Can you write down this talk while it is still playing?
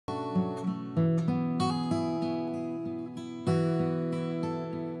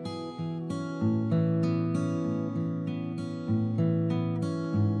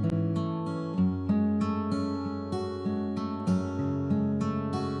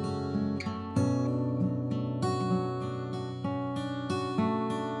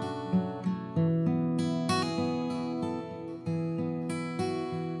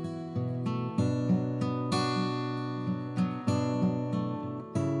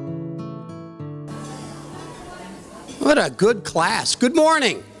What a good class. Good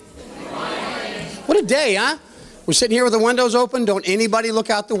morning. Good morning. What a day, huh? We're sitting here with the windows open. Don't anybody look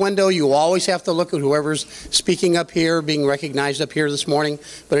out the window. You always have to look at whoever's speaking up here, being recognized up here this morning.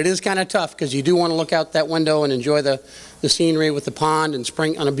 But it is kind of tough because you do want to look out that window and enjoy the scenery with the pond and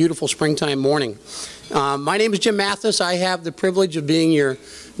spring on a beautiful springtime morning. My name is Jim Mathis. I have the privilege of being your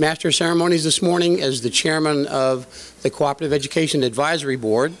Master of Ceremonies this morning as the chairman of the Cooperative Education Advisory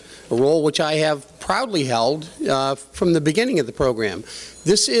Board, a role which I have proudly held from the beginning of the program.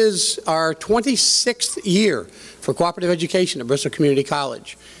 This is our 26th year for cooperative education at Bristol Community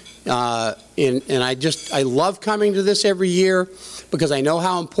College. And I love coming to this every year because I know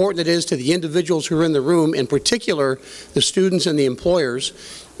how important it is to the individuals who are in the room, in particular the students and the employers,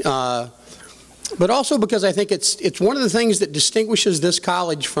 but also because I think it's one of the things that distinguishes this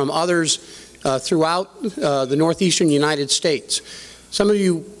college from others throughout the northeastern United States. Some of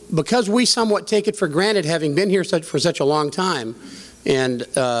you, because we somewhat take it for granted having been here for such a long time, and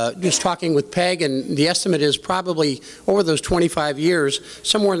just talking with Peg, and the estimate is probably over those 25 years,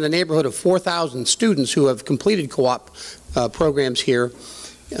 somewhere in the neighborhood of 4,000 students who have completed co-op programs here.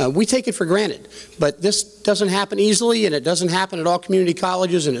 We take it for granted, but this doesn't happen easily, and it doesn't happen at all community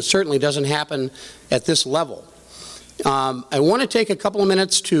colleges, and it certainly doesn't happen at this level. I want to take a couple of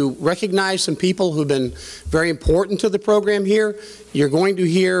minutes to recognize some people who've been very important to the program here. You're going to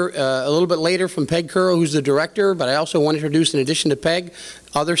hear a little bit later from Peg Currow, who's the director, but I also want to introduce, in addition to Peg,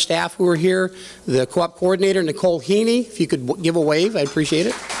 other staff who are here. The co-op coordinator, Nicole Heaney. If you could give a wave, I'd appreciate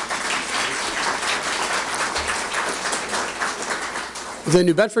it. The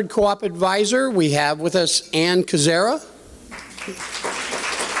New Bedford Co-op advisor, we have with us Ann Kazera,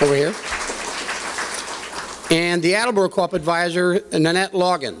 over here. And the Attleboro Co-op advisor, Nanette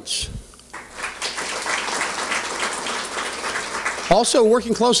Loggins. Also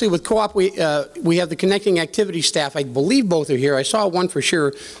working closely with co-op, we have the connecting activity staff. I believe both are here. I saw one for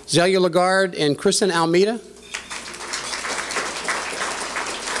sure, Zelia Lagarde and Kristen Almeida.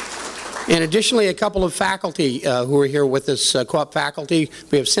 And additionally, a couple of faculty who are here with us, co-op faculty.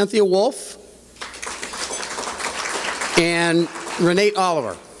 We have Cynthia Wolf and Renee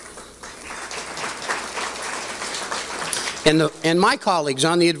Oliver. And my colleagues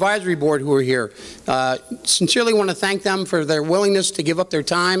on the advisory board who are here, sincerely want to thank them for their willingness to give up their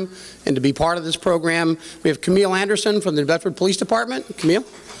time and to be part of this program. We have Camille Anderson from the New Bedford Police Department. Camille.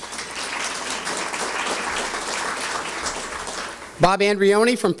 Bob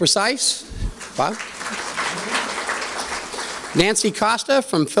Andrioni from Precise. Bob. Nancy Costa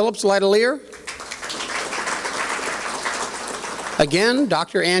from Phillips Lightolier. Again,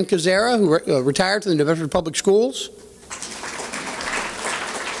 Dr. Ann Kazera, who retired from the New Bedford Public Schools.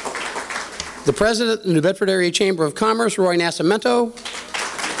 The President of the New Bedford Area Chamber of Commerce, Roy Nascimento.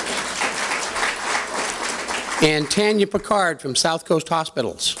 And Tanya Picard from South Coast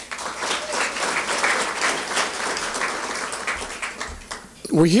Hospitals.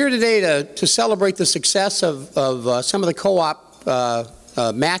 We're here today to celebrate the success of some of the co-op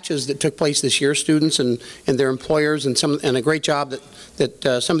matches that took place this year, students and their employers, and a great job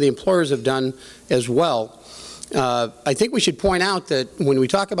that some of the employers have done as well. I think we should point out that when we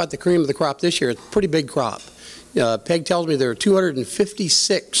talk about the cream of the crop this year, it's a pretty big crop. Peg tells me there are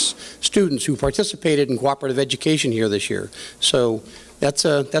 256 students who participated in cooperative education here this year. So that's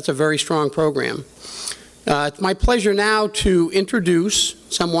a very strong program. It's my pleasure now to introduce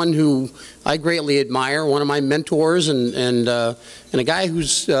someone who I greatly admire, one of my mentors, and a guy who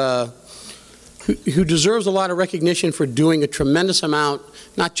deserves a lot of recognition for doing a tremendous amount,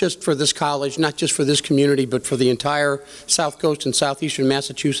 not just for this college, not just for this community, but for the entire South Coast and southeastern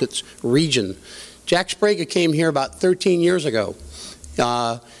Massachusetts region. Jack Sprague came here about 13 years ago,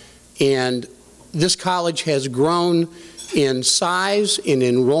 and this college has grown in size, in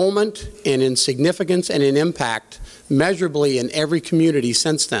enrollment, and in significance, and in impact measurably in every community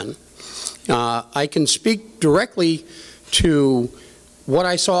since then. I can speak directly to what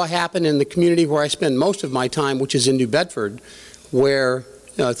I saw happen in the community where I spend most of my time, which is in New Bedford, where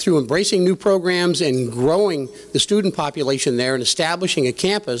through embracing new programs and growing the student population there and establishing a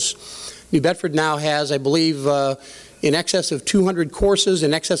campus, New Bedford now has, I believe, in excess of 200 courses,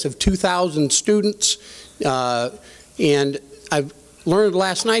 in excess of 2,000 students. And I've learned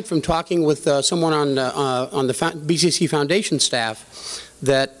last night from talking with someone on the BCC Foundation staff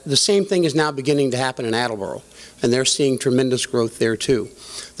that the same thing is now beginning to happen in Attleboro, and they're seeing tremendous growth there too.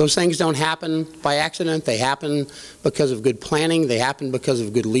 Those things don't happen by accident. They happen because of good planning. They happen because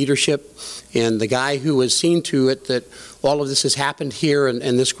of good leadership. And the guy who has seen to it that all of this has happened here and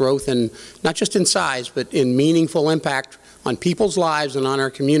this growth, and not just in size, but in meaningful impact on people's lives and on our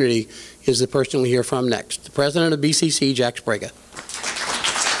community is the person we'll hear from next. The President of BCC, Jack Sprague.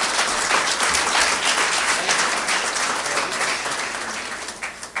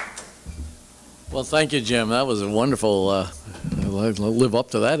 Well, thank you, Jim. That was a wonderful, I'll live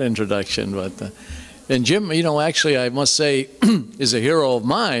up to that introduction. But, and Jim, you know, actually, I must say, is a hero of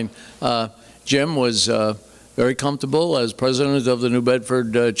mine. Jim was very comfortable as president of the New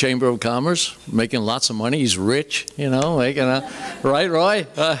Bedford Chamber of Commerce, making lots of money. He's rich, you know, making right, Roy?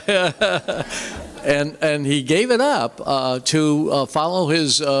 And he gave it up to follow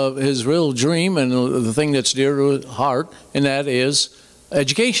his real dream and the thing that's dear to his heart, and that is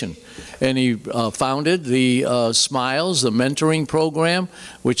education. And he founded the SMILES, the mentoring program,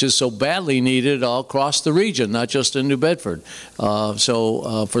 which is so badly needed all across the region, not just in New Bedford.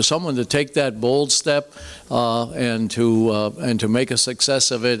 So for someone to take that bold step and to make a success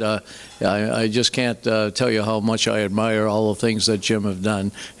of it, I just can't tell you how much I admire all the things that Jim have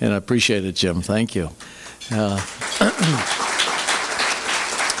done, and I appreciate it, Jim. Thank you.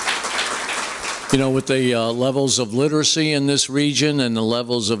 You know, with the levels of literacy in this region and the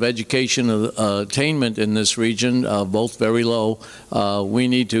levels of education attainment in this region, both very low, we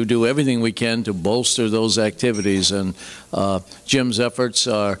need to do everything we can to bolster those activities. And Jim's efforts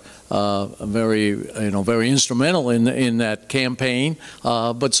are very instrumental in that campaign.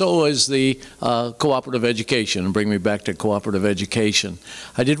 But so is the cooperative education. And bring me back to cooperative education.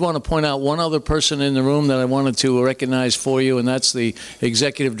 I did want to point out one other person in the room that I wanted to recognize for you, and that's the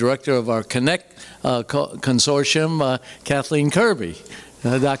executive director of our Connect consortium, Kathleen Kirby,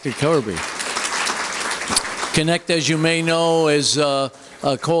 Dr. Kirby. Connect, as you may know, is a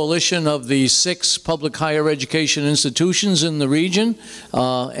coalition of the 6 public higher education institutions in the region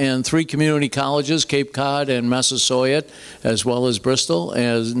and 3 community colleges, Cape Cod and Massasoit, as well as Bristol,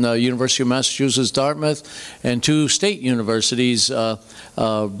 and University of Massachusetts, Dartmouth, and 2 state universities,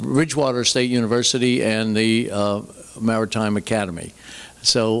 Bridgewater State University and the Maritime Academy.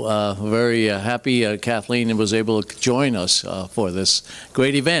 So very happy Kathleen was able to join us for this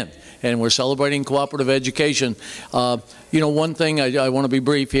great event. And we're celebrating cooperative education. You know, one thing, I want to be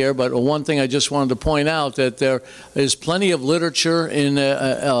brief here, but one thing I just wanted to point out, that there is plenty of literature in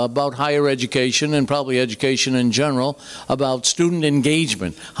about higher education and probably education in general about student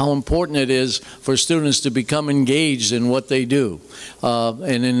engagement, how important it is for students to become engaged in what they do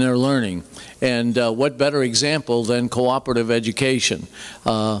and in their learning. And what better example than cooperative education?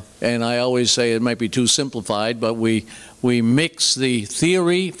 And I always say it might be too simplified, but we mix the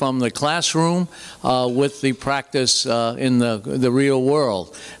theory from the classroom with the practice in the real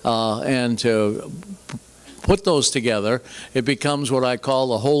world. And to put those together, it becomes what I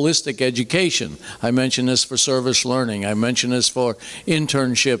call a holistic education. I mention this for service learning. I mention this for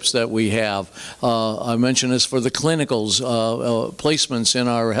internships that we have. I mention this for the clinicals, placements in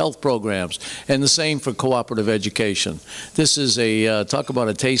our health programs, and the same for cooperative education. This is a, talk about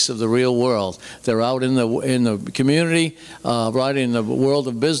a taste of the real world. They're out in the community, right in the world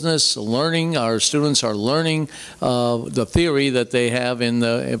of business, learning. Our students are learning the theory that they have in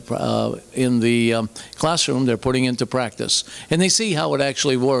the classroom. They're putting into practice, and they see how it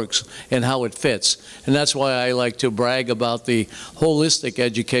actually works and how it fits. And that's why I like to brag about the holistic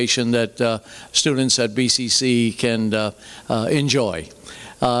education that students at BCC can enjoy.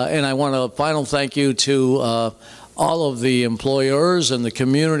 And I want a final thank you to all of the employers and the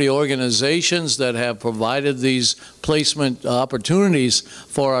community organizations that have provided these placement opportunities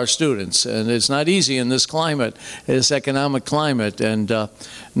for our students. And it's not easy in this climate, this economic climate. And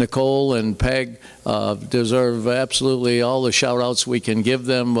Nicole and Peg deserve absolutely all the shout-outs we can give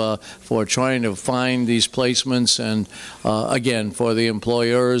them for trying to find these placements, and again, for the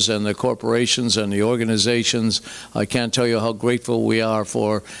employers and the corporations and the organizations. I can't tell you how grateful we are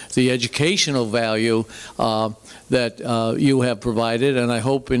for the educational value that you have provided, and I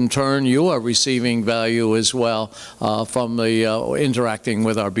hope in turn you are receiving value as well from the interacting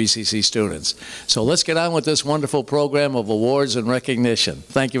with our BCC students. So let's get on with this wonderful program of awards and recognition.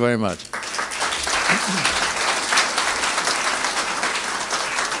 Thank you very much.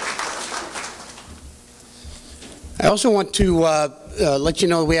 I also want to let you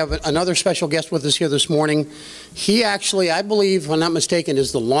know we have another special guest with us here this morning. He actually, I believe, if I'm not mistaken,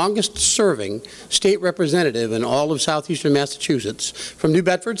 is the longest serving state representative in all of southeastern Massachusetts. From New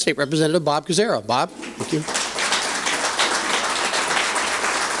Bedford, State Representative Bob Cazzaro. Bob, thank you.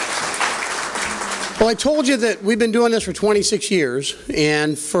 Well, I told you that we've been doing this for 26 years,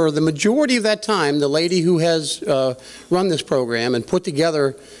 and for the majority of that time, the lady who has run this program and put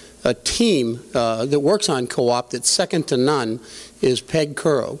together a team that works on co-op that's second to none is Peg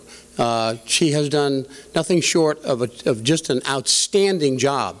Curro. She has done nothing short of just an outstanding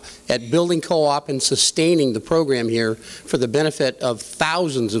job at building co-op and sustaining the program here for the benefit of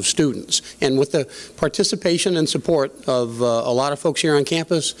thousands of students, and with the participation and support of a lot of folks here on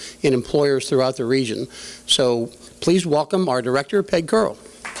campus and employers throughout the region. So please welcome our director, Peg Curl.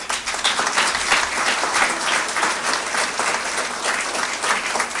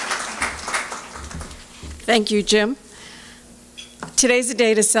 Thank you, Jim. Today's a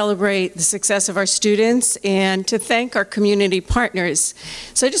day to celebrate the success of our students and to thank our community partners.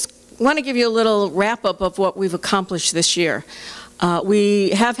 So I just want to give you a little wrap-up of what we've accomplished this year.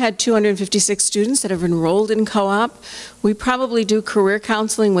 We have had 256 students that have enrolled in co-op. We probably do career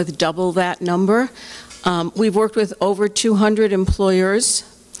counseling with double that number. We've worked with over 200 employers,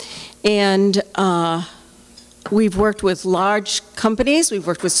 and we've worked with large companies, we've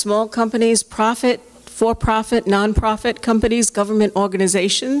worked with small companies, for-profit, non-profit companies, government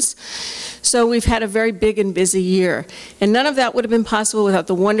organizations. So we've had a very big and busy year. And none of that would have been possible without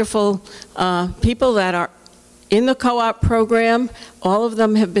the wonderful people that are in the co-op program. All of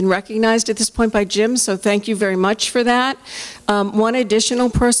them have been recognized at this point by Jim, so thank you very much for that. One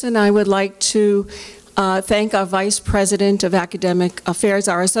additional person I would like to thank our Vice President of Academic Affairs,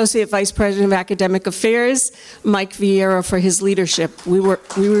 our Associate Vice President of Academic Affairs, Mike Vieira, for his leadership. We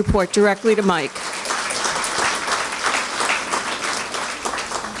report directly to Mike.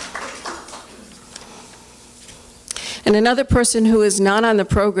 And another person who is not on the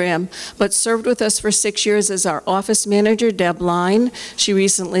program, but served with us for 6 years is our office manager, Deb Line. She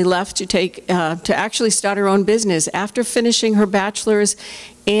recently left to actually start her own business after finishing her bachelor's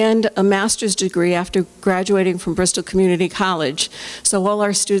and a master's degree after graduating from Bristol Community College. So all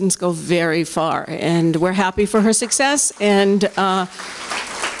our students go very far, and we're happy for her success, and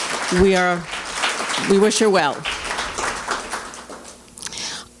we wish her well.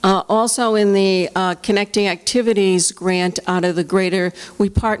 Also in the Connecting Activities grant out of we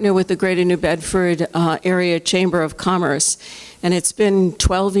partner with the Greater New Bedford Area Chamber of Commerce. And it's been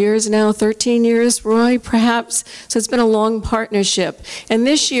 12 years now, 13 years, Roy, perhaps? So it's been a long partnership. And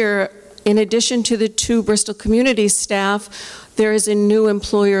this year, in addition to the 2 Bristol community staff, there is a new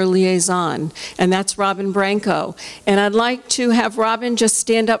employer liaison, and that's Robin Branco. And I'd like to have Robin just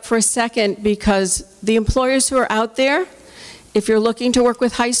stand up for a second, because the employers who are out there, if you're looking to work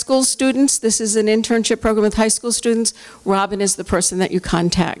with high school students, this is an internship program with high school students, Robin is the person that you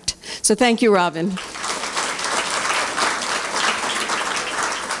contact. So thank you, Robin.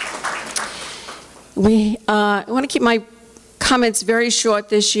 I want to keep my comments very short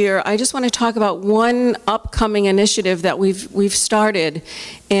this year. I just want to talk about one upcoming initiative that we've started,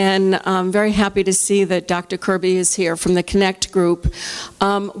 and I'm very happy to see that Dr. Kirby is here from the Connect group.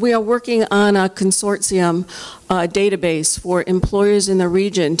 We are working on a consortium database for employers in the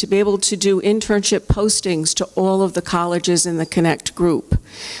region to be able to do internship postings to all of the colleges in the Connect group.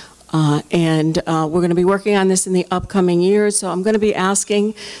 We're going to be working on this in the upcoming years, so I'm going to be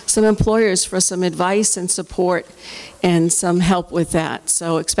asking some employers for some advice and support and some help with that.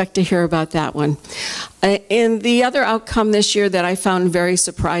 So expect to hear about that one. And the other outcome this year that I found very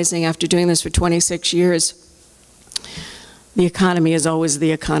surprising after doing this for 26 years, the economy is always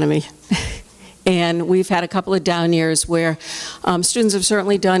the economy. And we've had a couple of down years where students have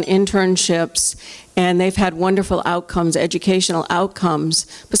certainly done internships, and they've had wonderful outcomes, educational outcomes,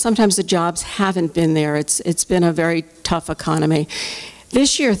 but sometimes the jobs haven't been there. It's been a very tough economy.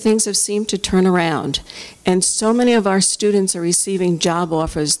 This year, things have seemed to turn around, and so many of our students are receiving job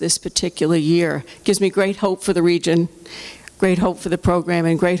offers this particular year. It gives me great hope for the region, great hope for the program,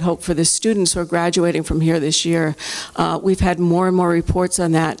 and great hope for the students who are graduating from here this year. We've had more and more reports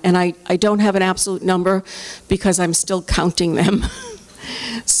on that, and I don't have an absolute number because I'm still counting them.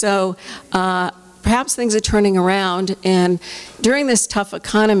 So perhaps things are turning around, and during this tough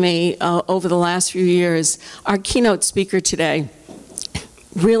economy over the last few years, our keynote speaker today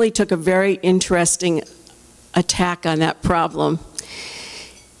really took a very interesting attack on that problem.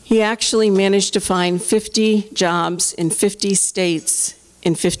 He actually managed to find 50 jobs in 50 states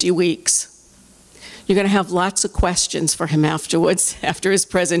in 50 weeks. You're going to have lots of questions for him afterwards, after his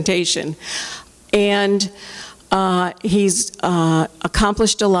presentation. And he's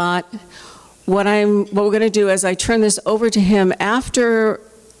accomplished a lot. What we're going to do is I turn this over to him after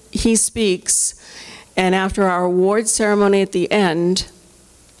he speaks, and after our award ceremony at the end,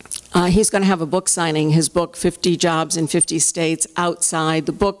 he's going to have a book signing, his book, 50 Jobs in 50 States, outside.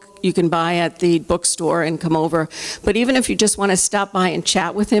 The book you can buy at the bookstore and come over. But even if you just want to stop by and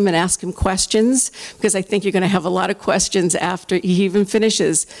chat with him and ask him questions, because I think you're going to have a lot of questions after he even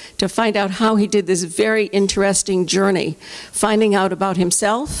finishes, to find out how he did this very interesting journey, finding out about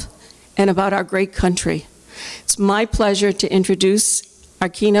himself, and about our great country. It's my pleasure to introduce our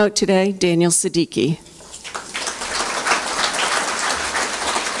keynote today, Daniel Siddiqui.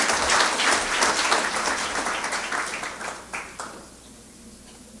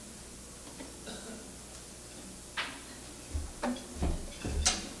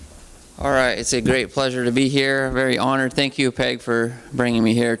 All right, it's a great pleasure to be here. Very honored. Thank you, Peg, for bringing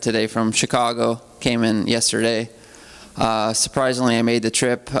me here today from Chicago. Came in yesterday. Surprisingly, I made the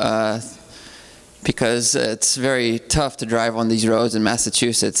trip because it's very tough to drive on these roads in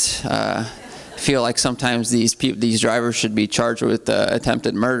Massachusetts. I feel like sometimes these drivers should be charged with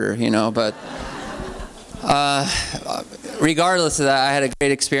attempted murder, you know. But regardless of that, I had a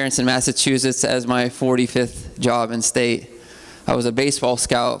great experience in Massachusetts as my 45th job in state. I was a baseball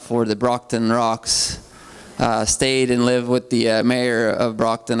scout for the Brockton Rocks. Stayed and lived with the mayor of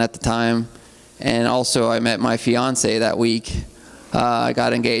Brockton at the time. And also I met my fiance that week. I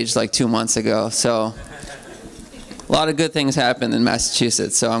got engaged like 2 months ago. So a lot of good things happened in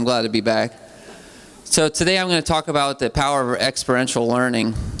Massachusetts, so I'm glad to be back. So today I'm going to talk about the power of experiential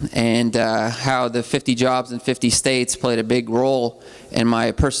learning and how the 50 jobs in 50 states played a big role in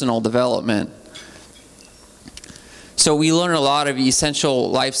my personal development. So we learn a lot of essential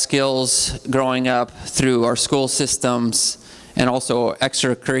life skills growing up through our school systems and also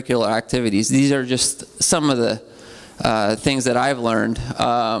extracurricular activities. These are just some of the things that I've learned.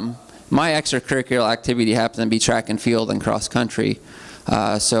 My extracurricular activity happened to be track and field and cross country.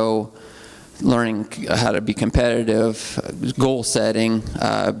 So learning how to be competitive, goal setting,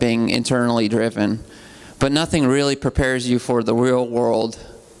 being internally driven. But nothing really prepares you for the real world,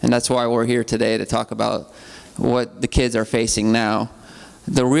 and that's why we're here today to talk about what the kids are facing now.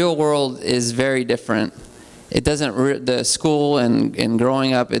 The real world is very different. It doesn't, the school and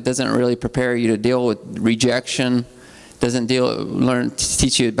growing up, it doesn't really prepare you to deal with rejection, doesn't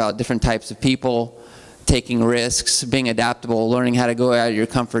teach you about different types of people, taking risks, being adaptable, learning how to go out of your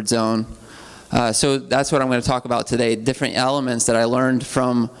comfort zone. So that's what I'm going to talk about today, different elements that I learned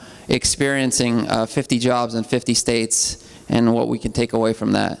from experiencing 50 jobs in 50 states and what we can take away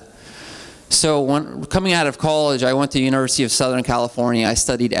from that. So coming out of college, I went to the University of Southern California. I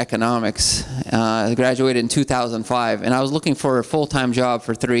studied economics. I graduated in 2005, and I was looking for a full-time job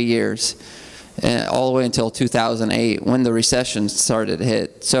for 3 years, all the way until 2008 when the recession started to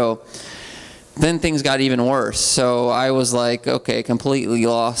hit. So then things got even worse. So I was like, okay, completely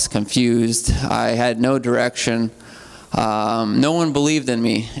lost, confused. I had no direction. No one believed in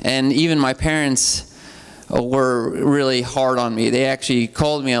me, and even my parents were really hard on me. They actually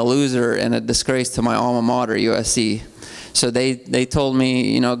called me a loser and a disgrace to my alma mater, USC. So they told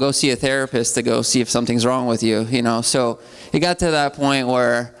me, you know, go see a therapist to go see if something's wrong with you, you know. So it got to that point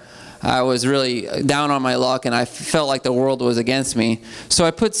where I was really down on my luck and I felt like the world was against me. So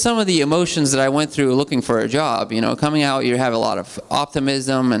I put some of the emotions that I went through looking for a job. You know, coming out, you have a lot of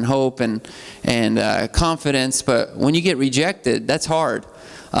optimism and hope and confidence, but when you get rejected, that's hard.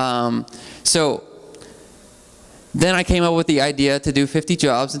 Then I came up with the idea to do 50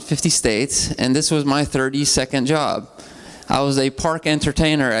 jobs in 50 states, and this was my 32nd job. I was a park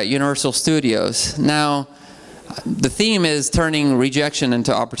entertainer at Universal Studios. Now, the theme is turning rejection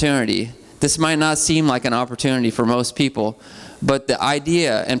into opportunity. This might not seem like an opportunity for most people, but the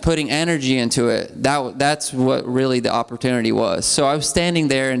idea and putting energy into it, that's what really the opportunity was. So I was standing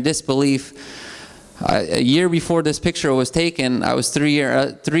there in disbelief. A year before this picture was taken, I was 3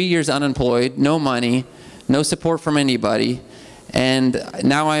 years unemployed, no money, no support from anybody, and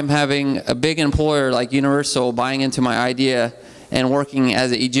now I'm having a big employer like Universal buying into my idea and working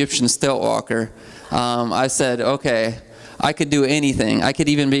as an Egyptian stilt walker. I said, okay, I could do anything. I could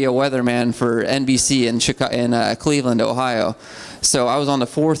even be a weatherman for NBC in Cleveland, Ohio. So I was on the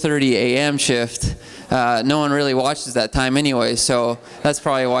 4:30 a.m. shift. No one really watches that time anyway, so that's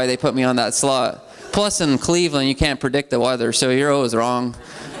probably why they put me on that slot. Plus in Cleveland, you can't predict the weather, so you're always wrong.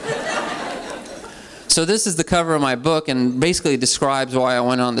 So this is the cover of my book and basically describes why I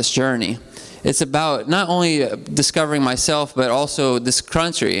went on this journey. It's about not only discovering myself, but also this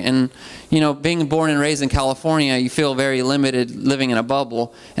country. And, you know, being born and raised in California, you feel very limited living in a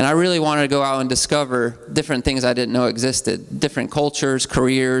bubble. And I really wanted to go out and discover different things I didn't know existed. Different cultures,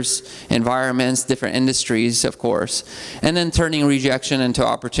 careers, environments, different industries, of course. And then turning rejection into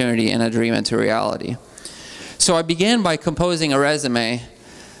opportunity and a dream into reality. So I began by composing a resume.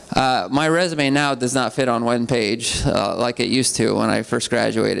 My resume now does not fit on one page like it used to when I first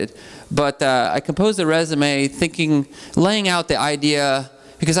graduated. But I composed a resume laying out the idea,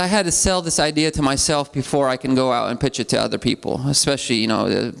 because I had to sell this idea to myself before I can go out and pitch it to other people, especially, you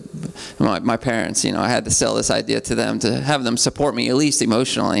know, my parents. You know, I had to sell this idea to them to have them support me, at least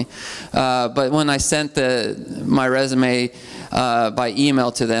emotionally. But when I sent my resume by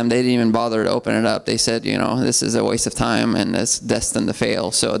email to them, they didn't even bother to open it up. They said, you know, this is a waste of time and it's destined to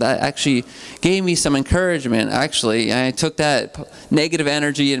fail. So that actually gave me some encouragement. Actually, I took that negative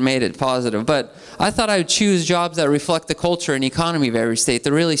energy and made it positive. But I thought I would choose jobs that reflect the culture and economy of every state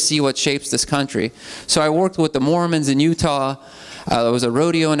to really see what shapes this country. So I worked with the Mormons in Utah. I was a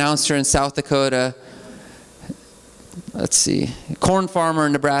rodeo announcer in South Dakota. Let's see, corn farmer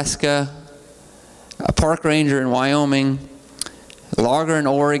in Nebraska, a park ranger in Wyoming, logger in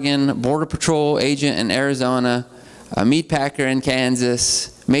Oregon, border patrol agent in Arizona, a meat packer in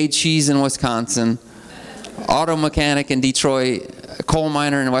Kansas, made cheese in Wisconsin, auto mechanic in Detroit, a coal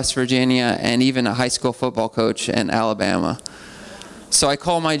miner in West Virginia, and even a high school football coach in Alabama. So I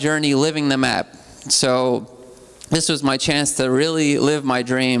call my journey living the map. So this was my chance to really live my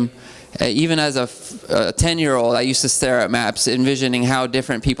dream. Even as a 10-year-old, I used to stare at maps, envisioning how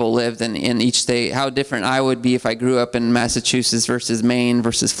different people lived in each state, how different I would be if I grew up in Massachusetts versus Maine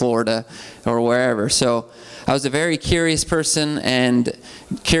versus Florida or wherever. So I was a very curious person, and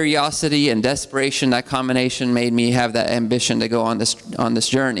curiosity and desperation, that combination made me have that ambition to go on this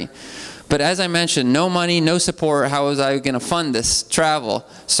journey. But as I mentioned, no money, no support. How was I going to fund this travel?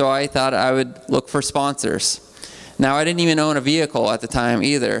 So I thought I would look for sponsors. Now, I didn't even own a vehicle at the time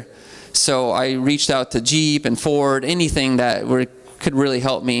either. So I reached out to Jeep and Ford, anything that could really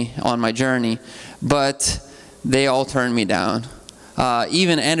help me on my journey. But they all turned me down.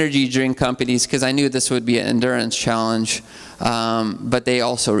 Even energy drink companies, because I knew this would be an endurance challenge. But they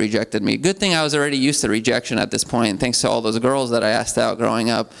also rejected me. Good thing I was already used to rejection at this point, thanks to all those girls that I asked out growing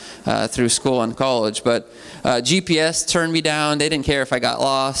up through school and college. But GPS turned me down. They didn't care if I got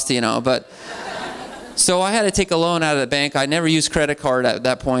lost, you know. But so I had to take a loan out of the bank. I never used credit card at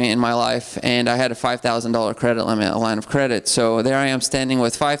that point in my life, and I had a $5,000 credit limit, a line of credit. So there I am standing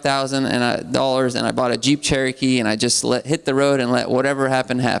with $5,000 and I bought a Jeep Cherokee, and I just hit the road and let whatever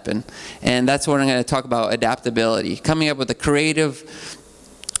happen, happen. And that's what I'm going to talk about, adaptability, coming up with a creative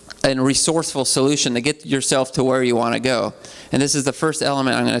and resourceful solution to get yourself to where you want to go. And this is the first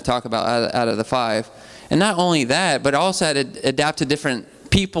element I'm going to talk about out of the 5. And not only that, but I also had to adapt to different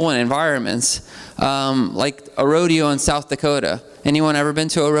people and environments, like a rodeo in South Dakota. Anyone ever been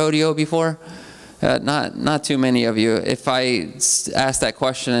to a rodeo before? Not too many of you. If I asked that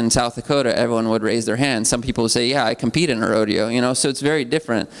question in South Dakota, everyone would raise their hand. Some people would say, yeah, I compete in a rodeo, you know, so it's very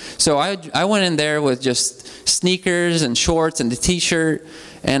different. So I went in there with just sneakers and shorts and the t-shirt,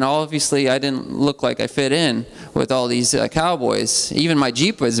 and obviously I didn't look like I fit in with all these cowboys. Even my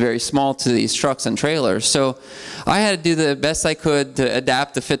Jeep was very small to these trucks and trailers. So I had to do the best I could to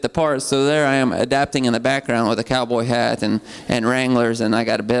adapt to fit the part. So there I am adapting in the background with a cowboy hat and Wranglers, and I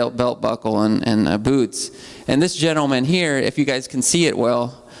got a belt buckle and boots. And this gentleman here, if you guys can see it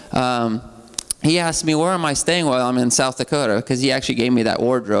well, he asked me, where am I staying while I'm in South Dakota? Because he actually gave me that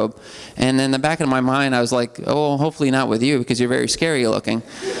wardrobe. And in the back of my mind, I was like, oh, hopefully not with you, because you're very scary looking.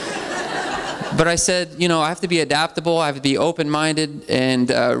 But I said, you know, I have to be adaptable, I have to be open-minded,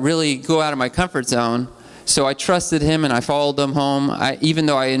 and really go out of my comfort zone. So I trusted him, and I followed him home, even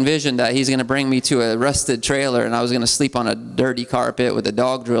though I envisioned that he's going to bring me to a rusted trailer and I was going to sleep on a dirty carpet with a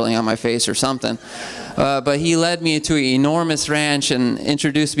dog drooling on my face or something. But he led me to an enormous ranch and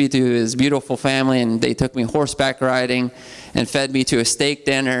introduced me to his beautiful family, and they took me horseback riding and fed me to a steak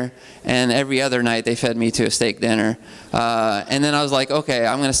dinner, and every other night they fed me to a steak dinner. And then I was like, okay,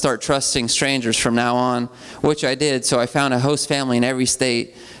 I'm going to start trusting strangers from now on, which I did. So I found a host family in every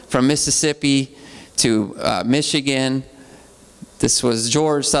state, from Mississippi to Michigan. This was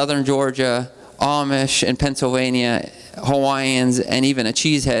Southern Georgia, Amish in Pennsylvania, Hawaiians, and even a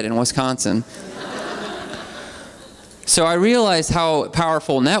cheesehead in Wisconsin. So I realized how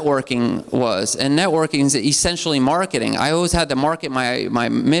powerful networking was, and networking is essentially marketing. I always had to market my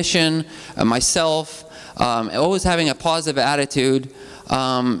mission, myself, always having a positive attitude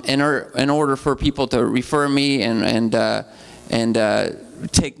in order for people to refer me and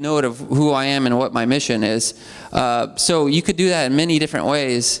take note of who I am and what my mission is. So you could do that in many different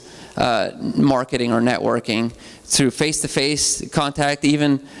ways, marketing or networking, through face-to-face contact.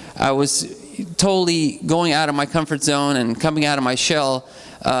 Even I was totally going out of my comfort zone and coming out of my shell,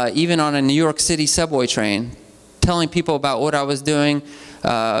 even on a New York City subway train, telling people about what I was doing,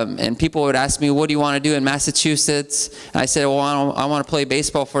 And people would ask me, what do you want to do in Massachusetts? And I said, well, I want to play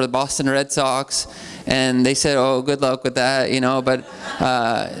baseball for the Boston Red Sox. And they said, oh, good luck with that, you know. But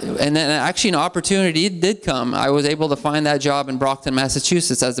and then actually an opportunity did come. I was able to find that job in Brockton,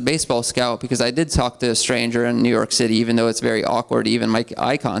 Massachusetts as a baseball scout, because I did talk to a stranger in New York City, even though it's very awkward to even make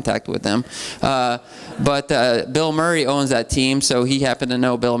eye contact with them. But Bill Murray owns that team, so he happened to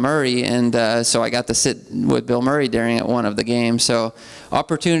know Bill Murray, and so I got to sit with Bill Murray during one of the games. So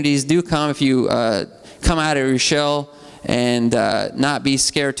opportunities do come if you come out of your shell and not be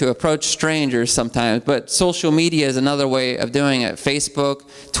scared to approach strangers sometimes. But social media is another way of doing it. Facebook,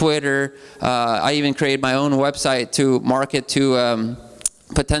 Twitter. I even created my own website to market to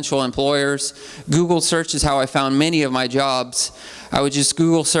potential employers. Google search is how I found many of my jobs. I would just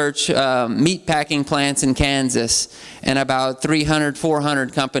Google search meat packing plants in Kansas, and about 300,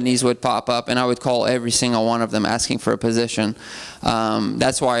 400 companies would pop up, and I would call every single one of them asking for a position.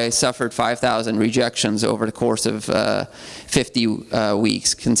 That's why I suffered 5,000 rejections over the course of 50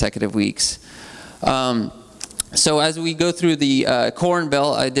 weeks, consecutive weeks. So as we go through the Corn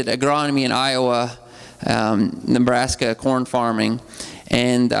Belt, I did agronomy in Iowa, Nebraska, corn farming.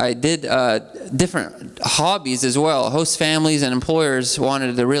 And I did different hobbies as well. Host families and employers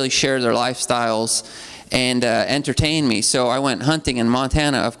wanted to really share their lifestyles and entertain me. So I went hunting in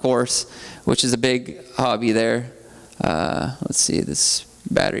Montana, of course, which is a big hobby there. Let's see, this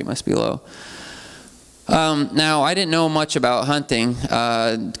battery must be low. Now, I didn't know much about hunting.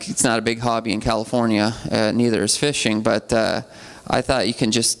 It's not a big hobby in California. Neither is fishing, but I thought you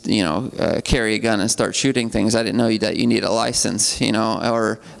can just, you know, carry a gun and start shooting things. I didn't know that you need a license, you know,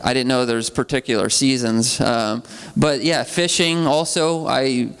 or I didn't know there's particular seasons. But yeah, fishing also.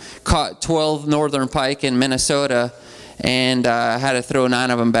 I caught 12 northern pike in Minnesota, and I had to throw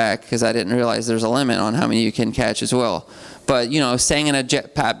 9 of them back because I didn't realize there's a limit on how many you can catch as well. But, you know, sang in a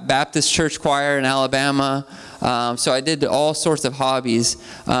Baptist church choir in Alabama. So I did all sorts of hobbies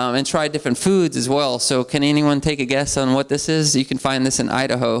and tried different foods as well. So can anyone take a guess on what this is? You can find this in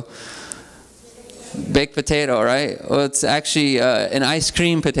Idaho. Baked potato, right? Well, it's actually an ice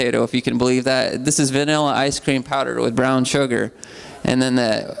cream potato, if you can believe that. This is vanilla ice cream powdered with brown sugar. And then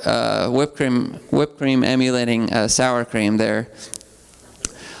the whipped cream emulating sour cream there.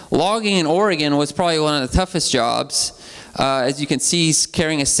 Logging in Oregon was probably one of the toughest jobs. As you can see, he's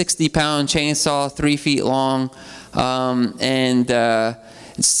carrying a 60-pound chainsaw, 3 feet long, and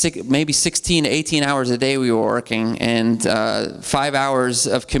maybe 16 to 18 hours a day we were working, and 5 hours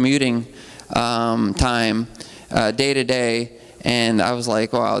of commuting time day to day. And I was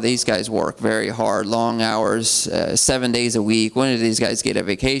like, wow, these guys work very hard, long hours, 7 days a week. When do these guys get a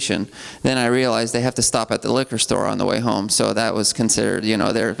vacation? Then I realized they have to stop at the liquor store on the way home, so that was considered, you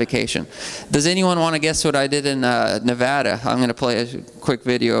know, their vacation. Does anyone want to guess what I did in Nevada? I'm going to play a quick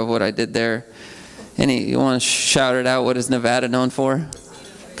video of what I did there. You want to shout it out? What is Nevada known for?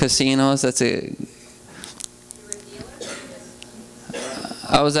 Casinos. That's a.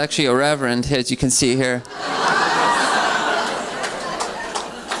 I was actually a reverend, as you can see here.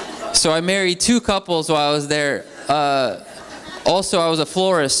 So I married 2 couples while I was there. Also, I was a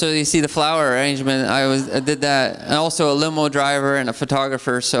florist, so you see the flower arrangement. I did that, and also a limo driver and a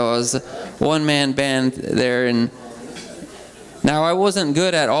photographer. So I was a one-man band there. And now I wasn't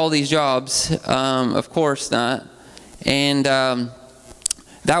good at all these jobs, of course not. And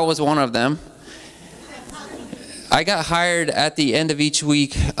that was one of them. I got hired at the end of each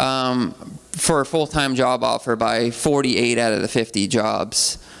week for a full-time job offer by 48 out of the 50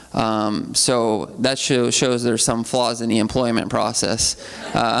 jobs. So that shows there's some flaws in the employment process.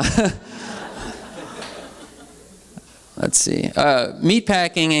 Let's see.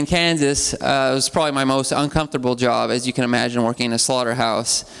 Meatpacking in Kansas was probably my most uncomfortable job, as you can imagine, working in a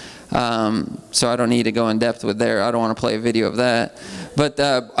slaughterhouse. So I don't need to go in depth with there. I don't want to play a video of that. But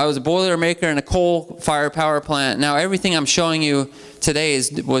I was a boiler maker in a coal-fired power plant. Now everything I'm showing you today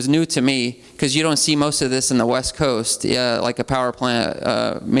was new to me, because you don't see most of this in the West Coast, like a power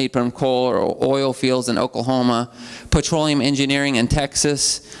plant made from coal or oil fields in Oklahoma, petroleum engineering in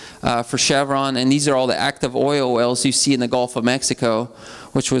Texas for Chevron, and these are all the active oil wells you see in the Gulf of Mexico,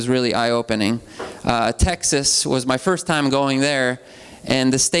 which was really eye-opening. Texas was my first time going there,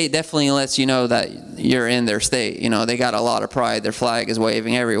 and the state definitely lets you know that you're in their state. You know, they got a lot of pride. Their flag is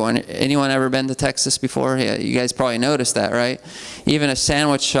waving everyone. Anyone ever been to Texas before? Yeah, you guys probably noticed that, right? Even a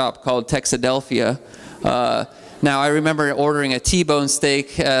sandwich shop called Texadelphia. Now, I remember ordering a T-bone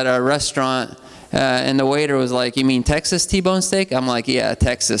steak at a restaurant, and the waiter was like, "You mean Texas T-bone steak?" I'm like, "Yeah,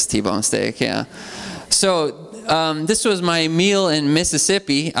 Texas T-bone steak, yeah." So this was my meal in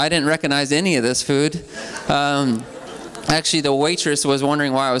Mississippi. I didn't recognize any of this food. Actually, the waitress was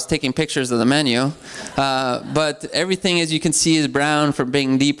wondering why I was taking pictures of the menu. But everything, as you can see, is brown from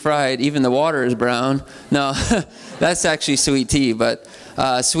being deep fried. Even the water is brown. No, that's actually sweet tea. But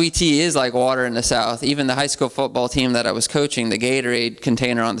sweet tea is like water in the South. Even the high school football team that I was coaching, the Gatorade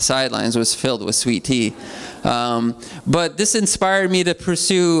container on the sidelines was filled with sweet tea. But this inspired me to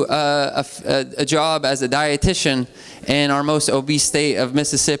pursue a job as a dietitian in our most obese state of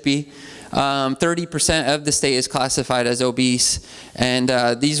Mississippi. 30% of the state is classified as obese, and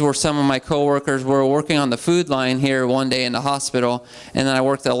these were some of my coworkers. We were working on the food line here one day in the hospital, and then I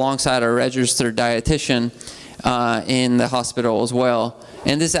worked alongside a registered dietitian in the hospital as well.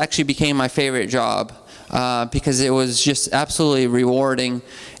 And this actually became my favorite job because it was just absolutely rewarding,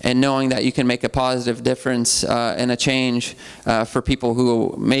 and knowing that you can make a positive difference and a change for people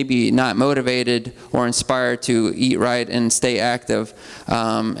who may be not motivated or inspired to eat right and stay active.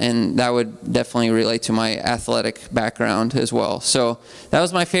 And that would definitely relate to my athletic background as well. So that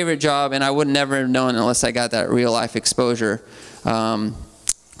was my favorite job, and I would never have known unless I got that real life exposure.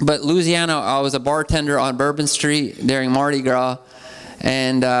 But Louisiana, I was a bartender on Bourbon Street during Mardi Gras.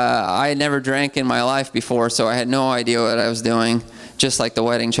 And I had never drank in my life before, so I had no idea what I was doing, just like the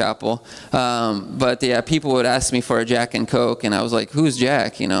wedding chapel. But yeah, people would ask me for a Jack and Coke, and I was like, who's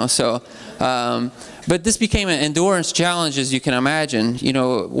Jack, you know? So, but this became an endurance challenge, as you can imagine. You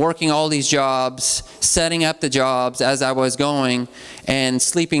know, working all these jobs, setting up the jobs as I was going, and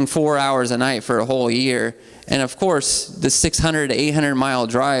sleeping 4 hours a night for a whole year. And of course, the 600 to 800 mile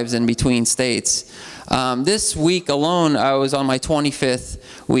drives in between states. This week alone, I was on my 25th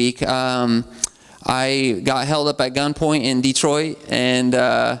week. I got held up at gunpoint in Detroit, and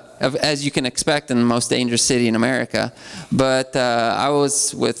as you can expect in the most dangerous city in America. But I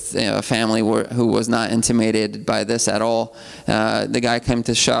was with a family who was not intimidated by this at all. The guy came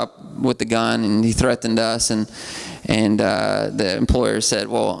to shop with the gun, and he threatened us, and the employer said,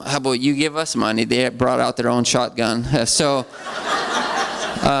 well, how about you give us money? They brought out their own shotgun. So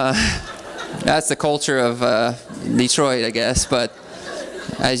that's the culture of Detroit, I guess. But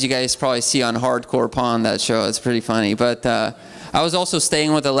as you guys probably see on Hardcore Pond, that show, it's pretty funny. But I was also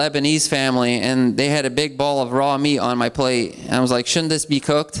staying with a Lebanese family, and they had a big ball of raw meat on my plate. And I was like, shouldn't this be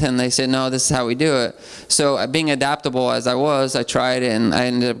cooked? And they said, no, this is how we do it. So being adaptable as I was, I tried it, and I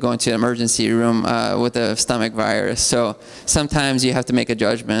ended up going to the emergency room with a stomach virus. So sometimes you have to make a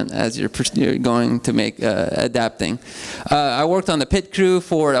judgment as you're going to make adapting. I worked on the pit crew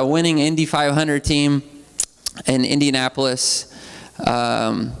for a winning Indy 500 team in Indianapolis.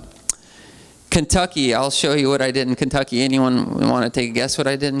 Kentucky, I'll show you what I did in Kentucky. Anyone want to take a guess what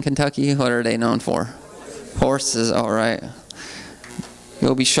I did in Kentucky? What are they known for? Horses, all right.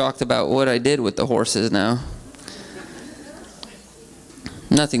 You'll be shocked about what I did with the horses now.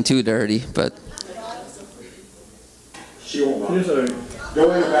 Nothing too dirty, but... She won't mind.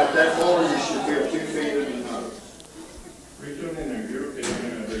 Go in about that far, you should feel 2 feet in the nose. Reach on in there, you're okay.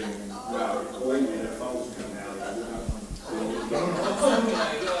 Right, believe me, that phone's coming out.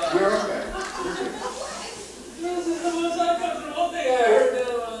 You're okay.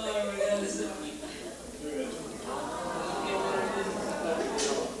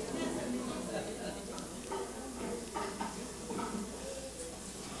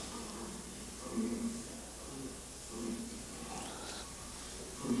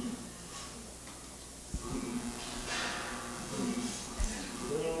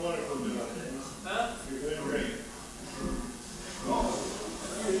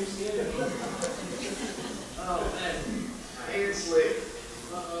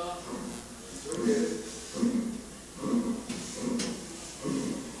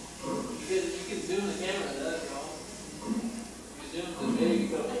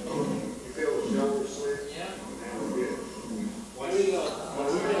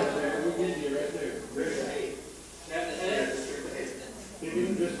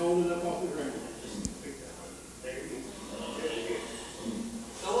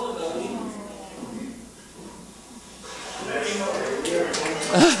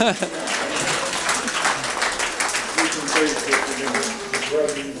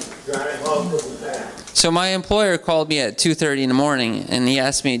 So my employer called me at 2:30 in the morning, and he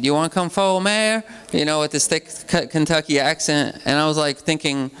asked me, do you want to come follow Mayor? You know, with this thick Kentucky accent. And I was like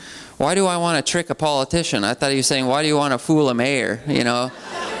thinking, why do I want to trick a politician? I thought he was saying, why do you want to fool a mayor? You know,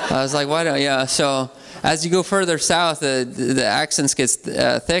 I was like, why don't, yeah. So as you go further south, the accents gets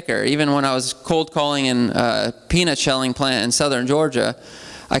thicker. Even when I was cold calling in a peanut shelling plant in southern Georgia,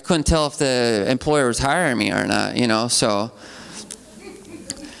 I couldn't tell if the employer was hiring me or not, you know, so.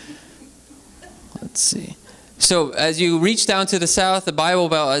 Let's see. So as you reach down to the south, the Bible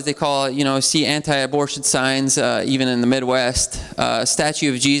Belt, as they call it, you know, see anti-abortion signs, even in the Midwest.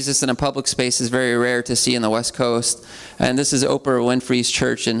 Statue of Jesus in a public space is very rare to see in the West Coast. And this is Oprah Winfrey's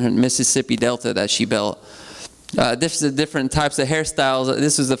church in her Mississippi Delta that she built. This is different types of hairstyles.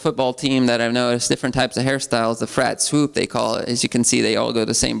 This is the football team that I've noticed, different types of hairstyles, the frat swoop they call it. As you can see, they all go to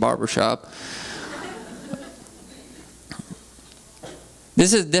the same barbershop.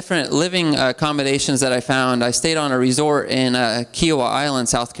 This is different living accommodations that I found. I stayed on a resort in Kiowa Island,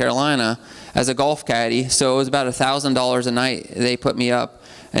 South Carolina, as a golf caddy. So it was about $1,000 a night they put me up.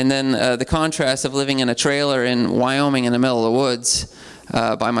 And then the contrast of living in a trailer in Wyoming in the middle of the woods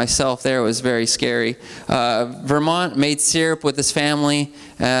by myself there was very scary. Vermont made syrup with his family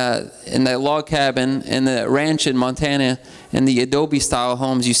in the log cabin in the ranch in Montana, in the adobe-style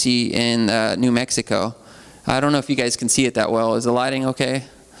homes you see in New Mexico. I don't know if you guys can see it that well. Is the lighting okay?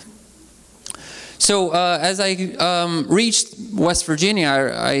 So as I reached West Virginia,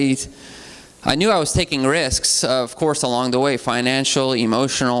 I knew I was taking risks, of course, along the way, financial,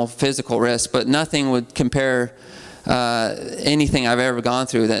 emotional, physical risks, but nothing would compare anything I've ever gone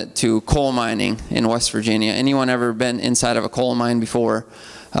through to coal mining in West Virginia. Anyone ever been inside of a coal mine before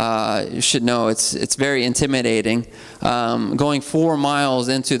should know it's very intimidating. Going 4 miles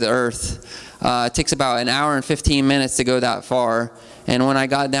into the earth, it takes about an hour and 15 minutes to go that far. And when I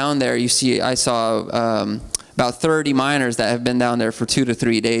got down there, I saw about 30 miners that have been down there for 2 to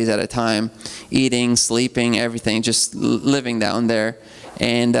 3 days at a time, eating, sleeping, everything, just living down there.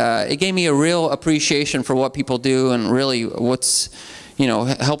 And it gave me a real appreciation for what people do, and really what's, you know,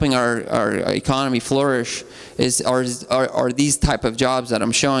 helping our economy flourish are these type of jobs that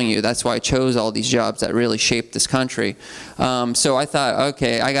I'm showing you. That's why I chose all these jobs that really shaped this country. So I thought,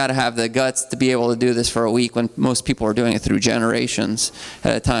 okay, I got to have the guts to be able to do this for a week when most people are doing it through generations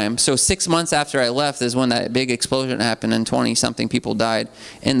at a time. So 6 months after I left is when that big explosion happened, and 20-something people died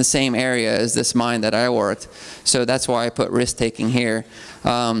in the same area as this mine that I worked. So that's why I put risk-taking here.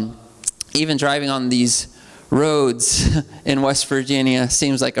 Even driving on these roads in West Virginia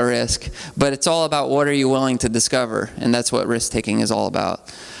seems like a risk, but it's all about what are you willing to discover, and that's what risk-taking is all about.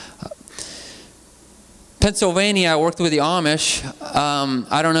 Pennsylvania, I worked with the Amish.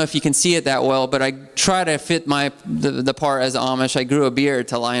 I don't know if you can see it that well, but I try to fit the part as Amish. I grew a beard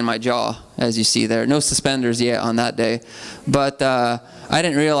to line my jaw, as you see there. No suspenders yet on that day, but I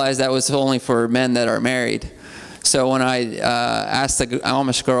didn't realize that was only for men that are married. So when I asked the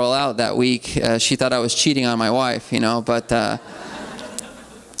Amish girl out that week, she thought I was cheating on my wife, you know, but I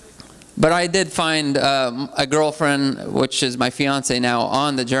did find a girlfriend, which is my fiance now,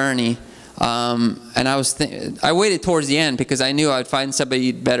 on the journey. And I waited towards the end because I knew I'd find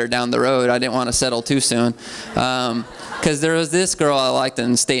somebody better down the road. I didn't want to settle too soon. Because there was this girl I liked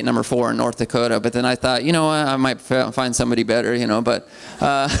in state number 4 in North Dakota, but then I thought, you know what, I might find somebody better, you know, but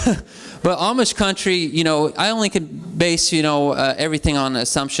Amish country, you know, I only could base, you know, everything on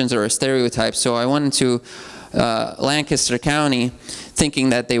assumptions or a stereotype. So I went into Lancaster County thinking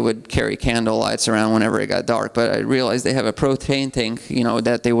that they would carry candle lights around whenever it got dark, but I realized they have a propane tank, you know,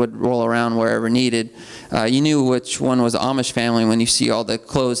 that they would roll around wherever needed. You knew which one was Amish family when you see all the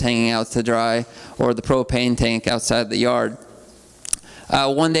clothes hanging out to dry or the propane tank outside the yard.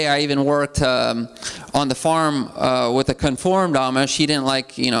 One day I even worked on the farm with a conformed Amish. He didn't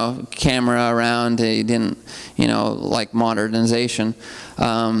like, you know, camera around. He didn't, you know, like modernization.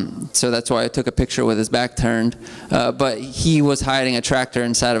 So that's why I took a picture with his back turned. But he was hiding a tractor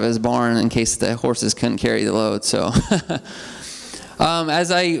inside of his barn in case the horses couldn't carry the load. So as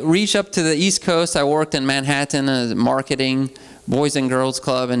I reached up to the East Coast, I worked in Manhattan as marketing, Boys and Girls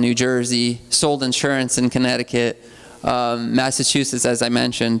Club in New Jersey, sold insurance in Connecticut. Massachusetts, as I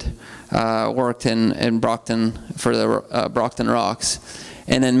mentioned, worked in Brockton for the Brockton Rocks.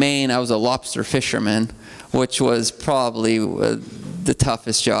 And in Maine, I was a lobster fisherman, which was probably the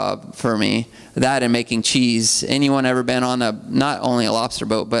toughest job for me. That and making cheese. Anyone ever been on not only a lobster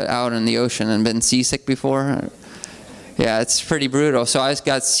boat, but out in the ocean and been seasick before? Yeah, it's pretty brutal. So I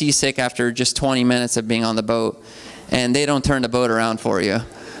got seasick after just 20 minutes of being on the boat. And they don't turn the boat around for you.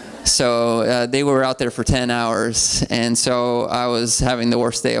 So they were out there for 10 hours, and so I was having the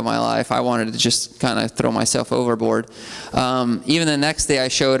worst day of my life. I wanted to just kind of throw myself overboard. Even the next day I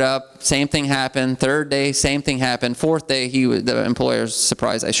showed up, same thing happened. Third day, same thing happened. Fourth day, the employer was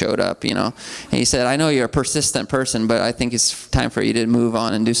surprised I showed up, you know. And he said, I know you're a persistent person, but I think it's time for you to move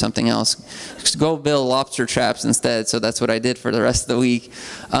on and do something else. Just go build lobster traps instead. So that's what I did for the rest of the week.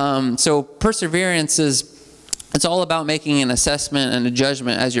 So perseverance is It's all about making an assessment and a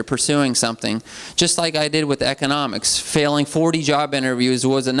judgment as you're pursuing something. Just like I did with economics. Failing 40 job interviews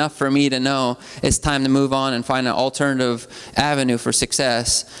was enough for me to know it's time to move on and find an alternative avenue for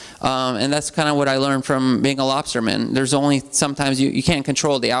success. And that's kind of what I learned from being a lobsterman. There's only, sometimes you can't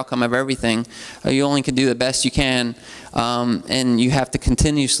control the outcome of everything. You only can do the best you can, and you have to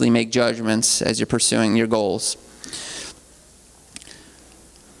continuously make judgments as you're pursuing your goals.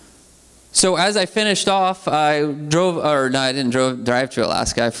 So as I finished off, I drove, or no, I didn't drive to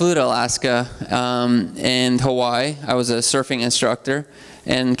Alaska. I flew to Alaska and Hawaii. I was a surfing instructor.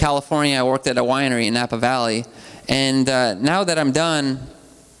 In California, I worked at a winery in Napa Valley. And now that I'm done,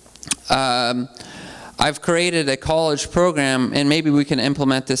 I've created a college program, and maybe we can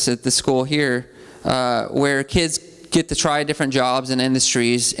implement this at the school here, where kids get to try different jobs and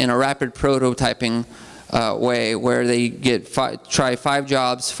industries in a rapid prototyping way, where they get try 5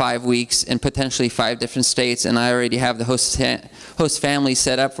 jobs, 5 weeks, in potentially 5 different states. And I already have the host family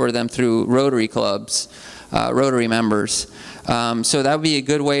set up for them through Rotary clubs, Rotary members. So that would be a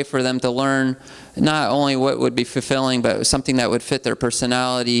good way for them to learn not only what would be fulfilling, but something that would fit their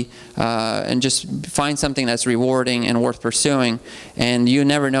personality, and just find something that's rewarding and worth pursuing. And you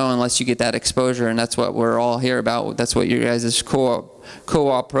never know unless you get that exposure, and that's what we're all here about. That's what your guys'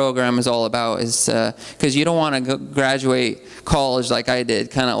 co-op program is all about, is because you don't want to graduate college like I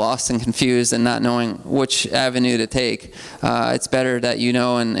did, kind of lost and confused and not knowing which avenue to take. It's better that you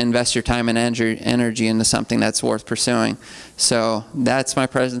know and invest your time and energy into something that's worth pursuing. So that's my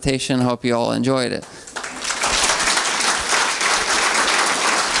presentation. I hope you all enjoyed it.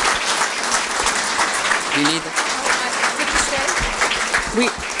 Do you need that?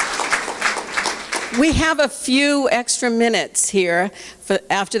 We have a few extra minutes here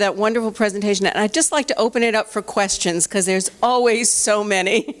after that wonderful presentation, and I'd just like to open it up for questions, because there's always so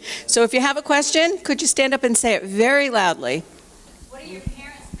many. So if you have a question, could you stand up and say it very loudly? What do your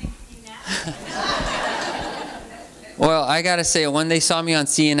parents think of you now? Well, I gotta say, when they saw me on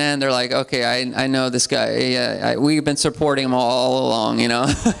CNN, they're like, okay, I know this guy. Yeah, we've been supporting him all along, you know.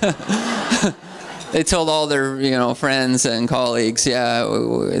 They told all their, friends and colleagues, yeah,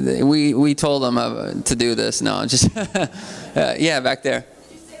 we told them to do this. No, just, yeah, back there.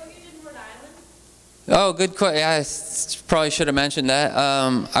 Did you say what you did in Rhode Island? Oh, good question. Yeah, I probably should have mentioned that.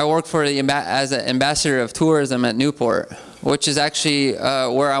 I worked for as an ambassador of tourism at Newport, which is actually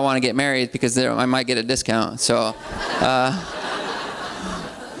where I want to get married, because there I might get a discount. So,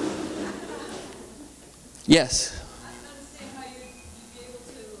 yes.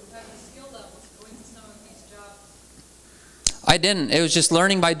 I didn't. It was just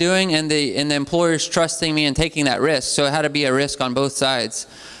learning by doing, and the employers trusting me and taking that risk. So it had to be a risk on both sides.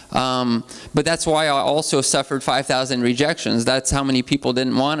 But that's why I also suffered 5,000 rejections. That's how many people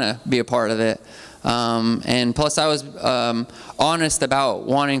didn't want to be a part of it. And plus I was honest about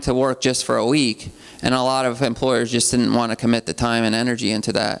wanting to work just for a week, and a lot of employers just didn't want to commit the time and energy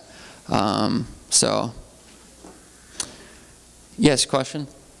into that. So, yes, question?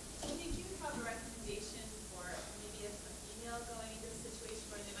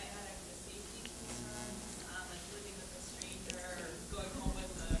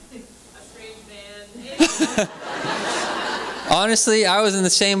 Honestly, I was in the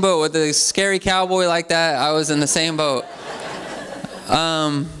same boat with a scary cowboy like that. I was in the same boat.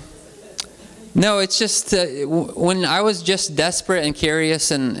 No, it's just when I was just desperate and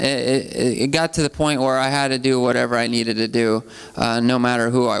curious, and it got to the point where I had to do whatever I needed to do, no matter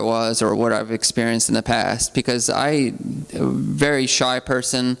who I was or what I've experienced in the past, because I'm a very shy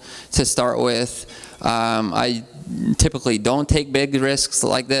person to start with. I typically don't take big risks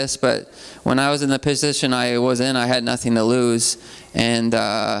like this, but when I was in the position I was in, I had nothing to lose, and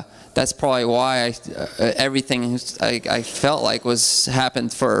that's probably why everything I felt like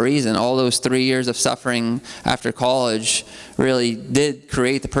happened for a reason. All those 3 years of suffering after college really did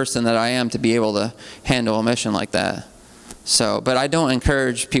create the person that I am to be able to handle a mission like that. So, but I don't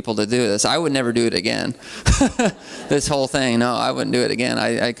encourage people to do this. I would never do it again. This whole thing, no, I wouldn't do it again.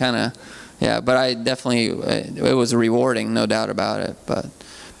 I kind of, yeah, but I definitely, it was rewarding, no doubt about it.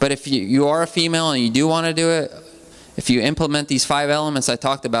 But if you are a female and you do want to do it, if you implement these 5 elements I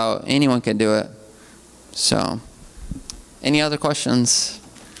talked about, anyone can do it. So, any other questions?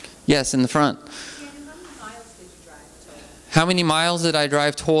 Yes, in the front. How many miles did I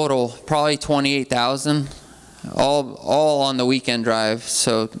drive total? Probably 28,000. All on the weekend drive.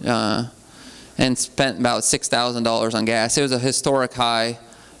 So, and spent about $6,000 on gas. It was a historic high,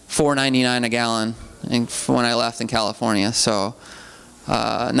 $4.99 a gallon, when I left in California. So,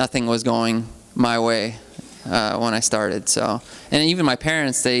 nothing was going my way when I started. So, and even my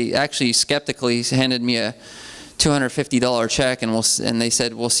parents, they actually skeptically handed me a $250 check, and they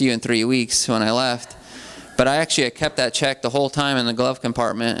said, we'll see you in 3 weeks when I left. But I actually kept that check the whole time in the glove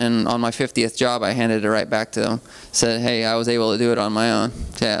compartment, and on my 50th job, I handed it right back to them. Said, hey, I was able to do it on my own.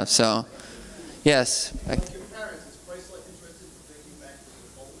 Yeah, so, yes.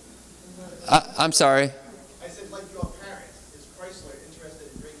 I'm sorry. I said, like your parents, is Chrysler interested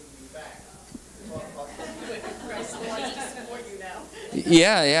in bringing you back? Chrysler wants to support you now.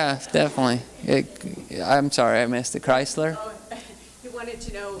 Yeah, definitely. I'm sorry, I missed it. Chrysler? He wanted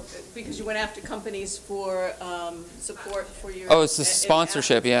to know, because you went after companies for support for your... Oh, it's the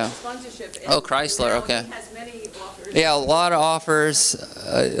sponsorship, yeah. Sponsorship. Oh, Chrysler, okay. He has many offers. Yeah, a lot of offers,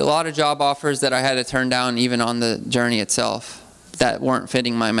 a lot of job offers that I had to turn down even on the journey itself that weren't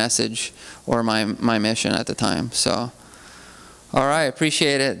fitting my message or my mission at the time. So, all right,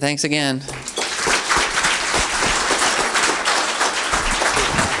 appreciate it. Thanks again.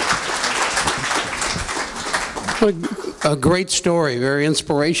 A great story, very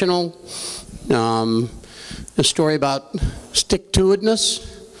inspirational. A story about stick-to-itness.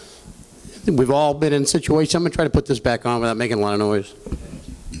 We've all been in situations. I'm going to try to put this back on without making a lot of noise.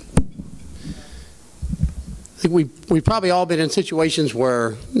 I think we've probably all been in situations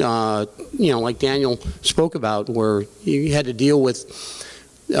where, like Daniel spoke about, where you had to deal with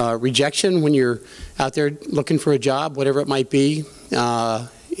rejection when you're out there looking for a job, whatever it might be.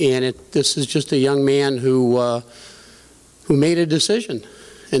 This is just a young man who made a decision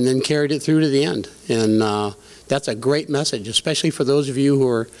and then carried it through to the end. And that's a great message, especially for those of you who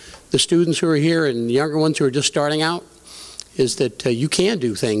are the students who are here and younger ones who are just starting out, is that you can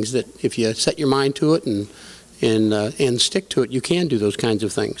do things that if you set your mind to it and stick to it, you can do those kinds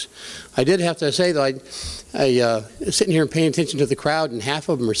of things. I did have to say, though, I sitting here and paying attention to the crowd, and half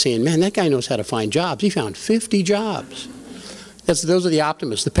of them are saying, man, that guy knows how to find jobs. He found 50 jobs. Those are the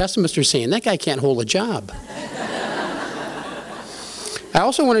optimists. The pessimists are saying, that guy can't hold a job. I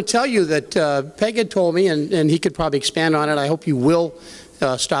also want to tell you that Peg had told me, and he could probably expand on it, I hope you will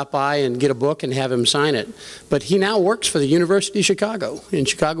stop by and get a book and have him sign it. But he now works for the University of Chicago in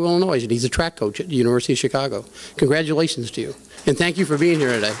Chicago, Illinois, and he's a track coach at the University of Chicago. Congratulations to you, and thank you for being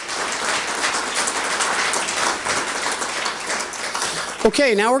here today.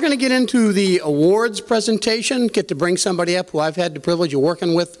 Okay, now we're going to get into the awards presentation. Get to bring somebody up who I've had the privilege of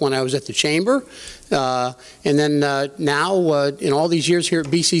working with when I was at the Chamber. And then now, in all these years here at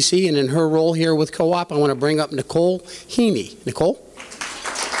BCC and in her role here with Co-op, I want to bring up Nicole Heaney. Nicole?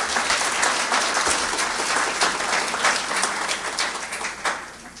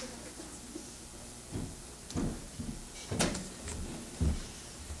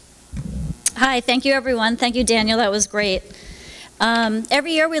 Hi, thank you everyone. Thank you, Daniel, that was great.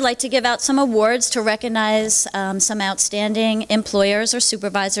 Every year we like to give out some awards to recognize some outstanding employers or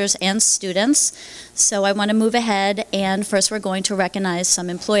supervisors and students. So I want to move ahead, and first we're going to recognize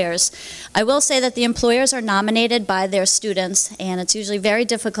some employers. I will say that the employers are nominated by their students, and it's usually very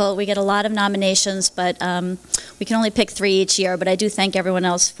difficult. We get a lot of nominations, but we can only pick 3 each year, but I do thank everyone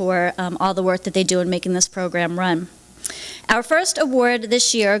else for all the work that they do in making this program run. Our first award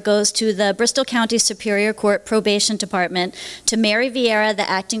this year goes to the Bristol County Superior Court Probation Department, to Mary Vieira, the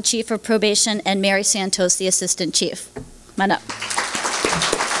Acting Chief of Probation, and Mary Santos, the Assistant Chief. Come on up.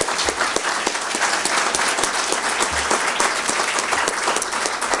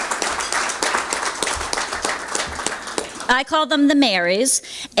 I call them the Marys,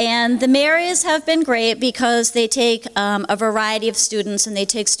 and the Marys have been great because they take a variety of students, and they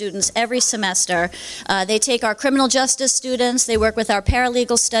take students every semester. They take our criminal justice students, they work with our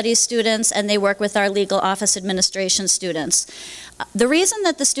paralegal studies students, and they work with our legal office administration students. The reason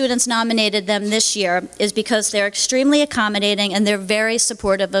that the students nominated them this year is because they're extremely accommodating and they're very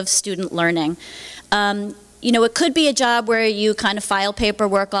supportive of student learning. You know, it could be a job where you kind of file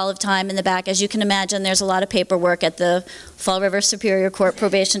paperwork all the time in the back. As you can imagine, there's a lot of paperwork at the Fall River Superior Court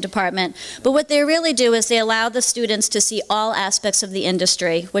Probation Department. But what they really do is they allow the students to see all aspects of the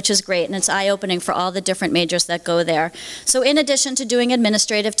industry, which is great, and it's eye-opening for all the different majors that go there. So in addition to doing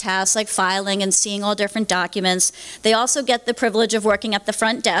administrative tasks like filing and seeing all different documents, they also get the privilege of working at the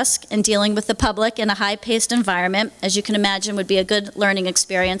front desk and dealing with the public in a high-paced environment. As you can imagine, would be a good learning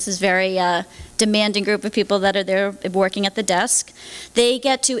experience. It's very demanding group of people that are there working at the desk. They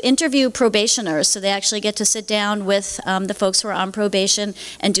get to interview probationers, so they actually get to sit down with the folks who are on probation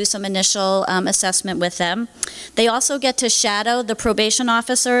and do some initial assessment with them. They also get to shadow the probation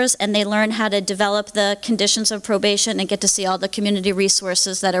officers, and they learn how to develop the conditions of probation and get to see all the community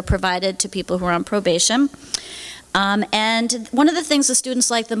resources that are provided to people who are on probation. And one of the things the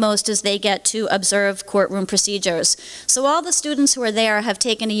students like the most is they get to observe courtroom procedures. So all the students who are there have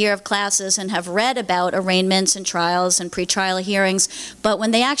taken a year of classes and have read about arraignments and trials and pretrial hearings, but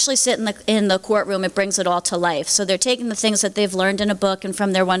when they actually sit in the courtroom, it brings it all to life. So they're taking the things that they've learned in a book and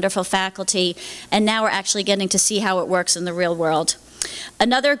from their wonderful faculty, and now we're actually getting to see how it works in the real world.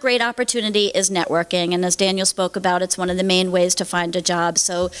 Another great opportunity is networking, and as Daniel spoke about, it's one of the main ways to find a job.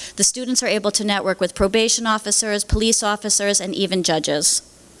 So the students are able to network with probation officers, police officers, and even judges.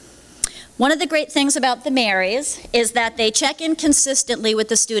 One of the great things about the Marys is that they check in consistently with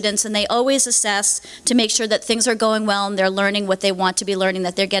the students, and they always assess to make sure that things are going well and they're learning what they want to be learning,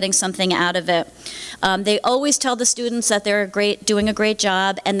 that they're getting something out of it. They always tell the students that they're doing a great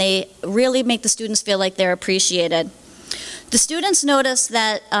job, and they really make the students feel like they're appreciated. The students notice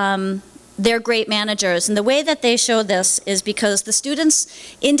that they're great managers, and the way that they show this is because the students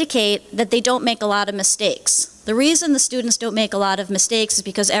indicate that they don't make a lot of mistakes. The reason the students don't make a lot of mistakes is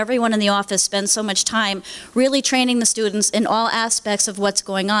because everyone in the office spends so much time really training the students in all aspects of what's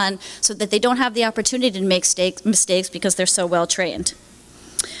going on so that they don't have the opportunity to make mistakes because they're so well trained.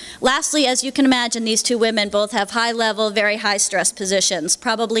 Lastly, as you can imagine, these two women both have high-level, very high-stress positions,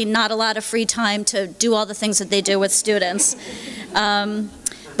 probably not a lot of free time to do all the things that they do with students.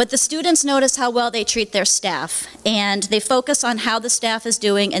 But the students notice how well they treat their staff, and they focus on how the staff is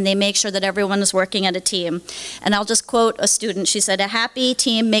doing, and they make sure that everyone is working at a team. And I'll just quote a student. She said, "A happy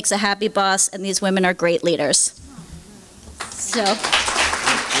team makes a happy boss, and these women are great leaders." So,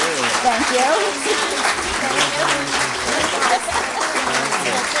 thank you.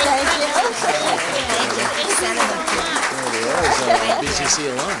 BCC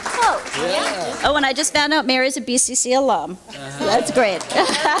alum. Oh, yeah. Oh, and I just found out Mary's a BCC alum. So that's great.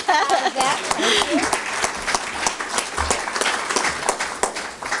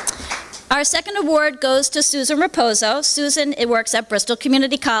 Our second award goes to Susan Raposo. Susan works at Bristol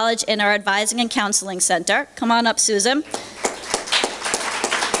Community College in our Advising and Counseling Center. Come on up, Susan.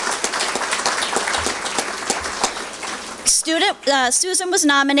 Susan was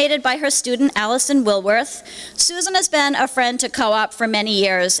nominated by her student, Allison Wilworth. Susan has been a friend to Co-op for many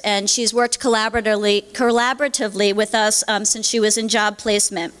years, and she's worked collaboratively with us since she was in job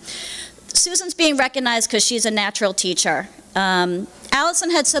placement. Susan's being recognized because she's a natural teacher.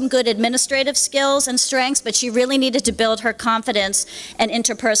 Allison had some good administrative skills and strengths, but she really needed to build her confidence and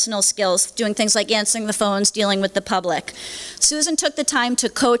interpersonal skills, doing things like answering the phones, dealing with the public. Susan took the time to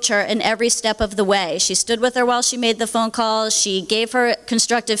coach her in every step of the way. She stood with her while she made the phone calls, she gave her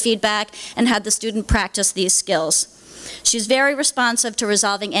constructive feedback, and had the student practice these skills. She's very responsive to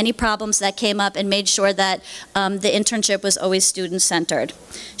resolving any problems that came up and made sure that the internship was always student-centered.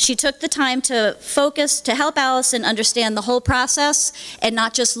 She took the time to focus, to help Allison understand the whole process and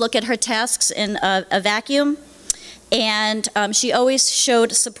not just look at her tasks in a vacuum. And she always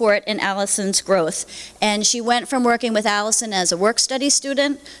showed support in Allison's growth. And she went from working with Allison as a work-study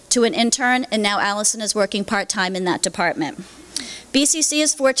student to an intern, and now Allison is working part-time in that department. BCC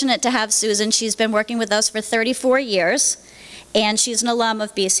is fortunate to have Susan. She's been working with us for 34 years, and she's an alum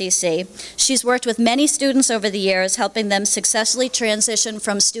of BCC. She's worked with many students over the years, helping them successfully transition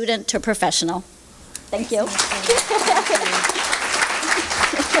from student to professional. Thank you.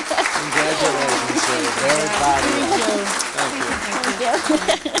 Congratulations, sir. Very proud of you.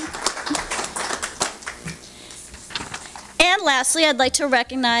 Thank you. And lastly, I'd like to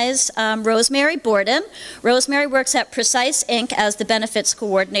recognize Rosemary Borden. Rosemary works at Precise Inc. as the benefits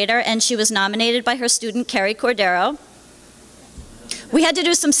coordinator, and she was nominated by her student, Carrie Cordero. We had to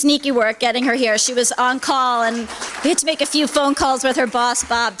do some sneaky work getting her here. She was on call, and we had to make a few phone calls with her boss,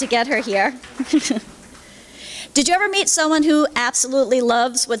 Bob, to get her here. Did you ever meet someone who absolutely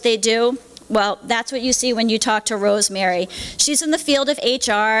loves what they do? Well, that's what you see when you talk to Rosemary. She's in the field of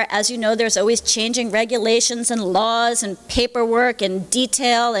HR. As you know, there's always changing regulations and laws and paperwork and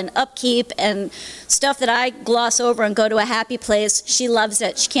detail and upkeep and stuff that I gloss over and go to a happy place. She loves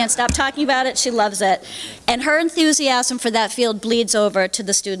it. She can't stop talking about it. She loves it. And her enthusiasm for that field bleeds over to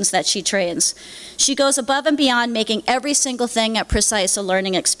the students that she trains. She goes above and beyond, making every single thing at Precise a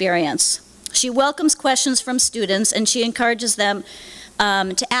learning experience. She welcomes questions from students, and she encourages them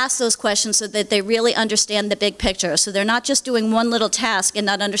to ask those questions so that they really understand the big picture. So they're not just doing one little task and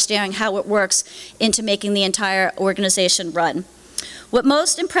not understanding how it works into making the entire organization run. What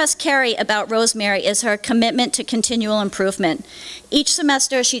most impressed Carrie about Rosemary is her commitment to continual improvement. Each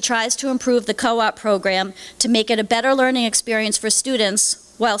semester she tries to improve the co-op program to make it a better learning experience for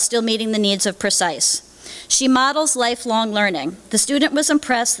students while still meeting the needs of Precise. She models lifelong learning. The student was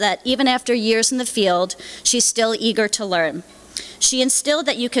impressed that even after years in the field, she's still eager to learn. She instilled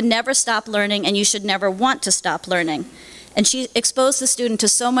that you can never stop learning and you should never want to stop learning. And she exposed the student to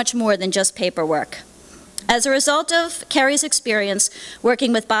so much more than just paperwork. As a result of Carrie's experience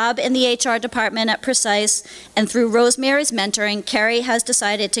working with Bob in the HR department at Precise and through Rosemary's mentoring, Carrie has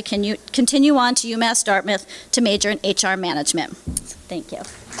decided to continue on to UMass Dartmouth to major in HR management. Thank you.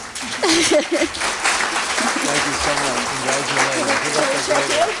 Thank you so much. Congratulations.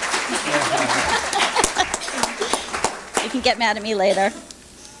 You can get mad at me later.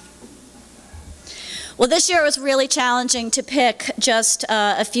 Well, this year it was really challenging to pick just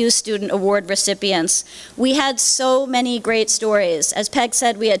a few student award recipients. We had so many great stories. As Peg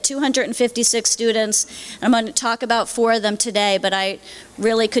said, we had 256 students. I'm going to talk about 4 of them today, but I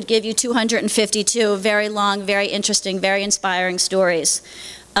really could give you 252 very long, very interesting, very inspiring stories.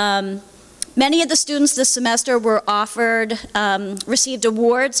 Many of the students this semester were offered, received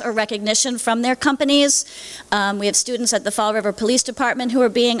awards or recognition from their companies. We have students at the Fall River Police Department who are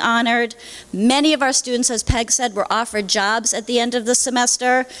being honored. Many of our students, as Peg said, were offered jobs at the end of the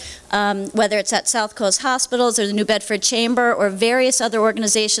semester, whether it's at South Coast Hospitals or the New Bedford Chamber or various other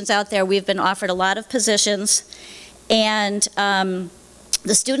organizations out there. We've been offered a lot of positions. And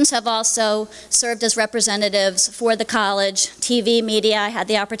the students have also served as representatives for the college, TV, media. I had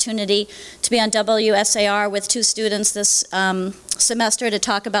the opportunity to be on WSAR with 2 students this semester to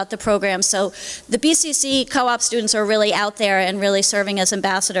talk about the program. So the BCC Co-op students are really out there and really serving as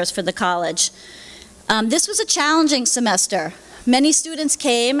ambassadors for the college. This was a challenging semester. Many students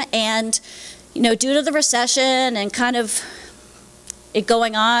came and, you know, due to the recession and kind of it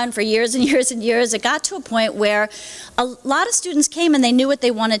going on for years and years and years, it got to a point where a lot of students came and they knew what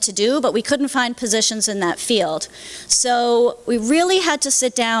they wanted to do, but we couldn't find positions in that field. So we really had to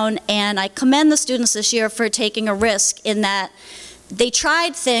sit down, and I commend the students this year for taking a risk in that they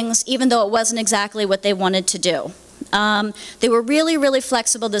tried things even though it wasn't exactly what they wanted to do. They were really, really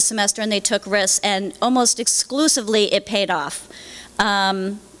flexible this semester, and they took risks, and almost exclusively it paid off.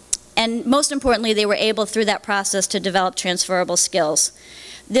 And most importantly, they were able through that process to develop transferable skills.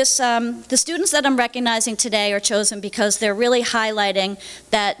 The students that I'm recognizing today are chosen because they're really highlighting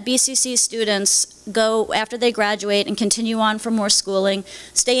that BCC students go after they graduate and continue on for more schooling,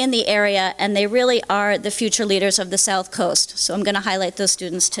 stay in the area, and they really are the future leaders of the South Coast. So I'm going to highlight those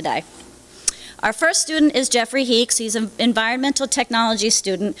students today. Our first student is Jeffrey Heeks. He's an environmental technology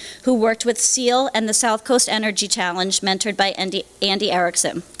student who worked with SEAL and the South Coast Energy Challenge, mentored by Andy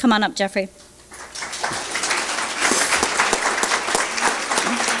Erickson. Come on up, Jeffrey.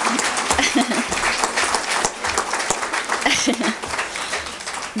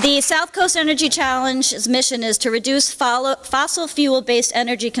 The South Coast Energy Challenge's mission is to reduce fossil fuel-based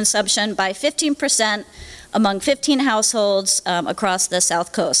energy consumption by 15% among 15 households across the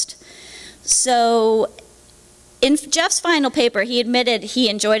South Coast. So in Jeff's final paper, he admitted he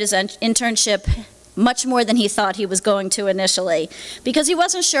enjoyed his internship much more than he thought he was going to initially, because he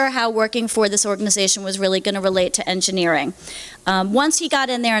wasn't sure how working for this organization was really going to relate to engineering. Once he got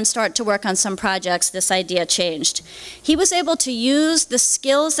in there and started to work on some projects, this idea changed. He was able to use the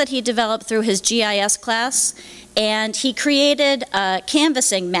skills that he developed through his GIS class, and he created a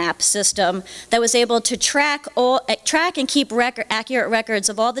canvassing map system that was able to track and keep accurate records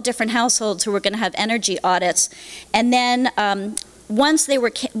of all the different households who were going to have energy audits. And then once they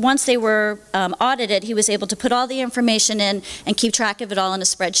were audited, he was able to put all the information in and keep track of it all in a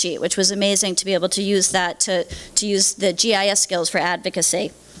spreadsheet, which was amazing to be able to use that to use the GIS skills for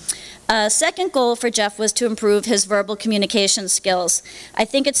advocacy. Second goal for Jeff was to improve his verbal communication skills. I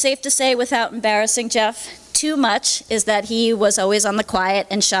think it's safe to say, without embarrassing Jeff too much, is that he was always on the quiet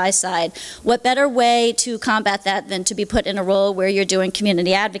and shy side. What better way to combat that than to be put in a role where you're doing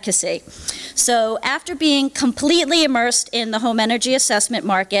community advocacy? So after being completely immersed in the home energy assessment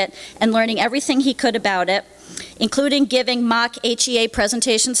market and learning everything he could about it, including giving mock HEA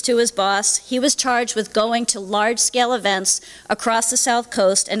presentations to his boss, he was charged with going to large-scale events across the South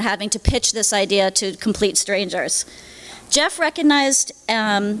Coast and having to pitch this idea to complete strangers. Jeff recognized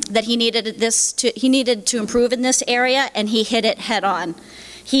that he needed to improve in this area, and he hit it head on.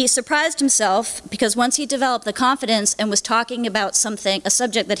 He surprised himself because once he developed the confidence and was talking about a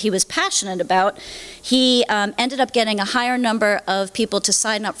subject that he was passionate about, he ended up getting a higher number of people to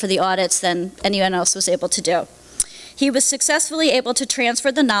sign up for the audits than anyone else was able to do. He was successfully able to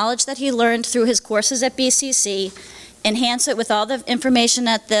transfer the knowledge that he learned through his courses at BCC, enhance it with all the information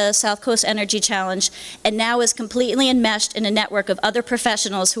at the South Coast Energy Challenge, and now is completely enmeshed in a network of other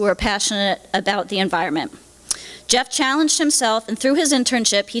professionals who are passionate about the environment. Jeff challenged himself, and through his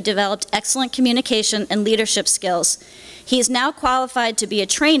internship, he developed excellent communication and leadership skills. He is now qualified to be a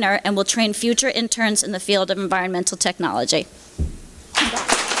trainer and will train future interns in the field of environmental technology.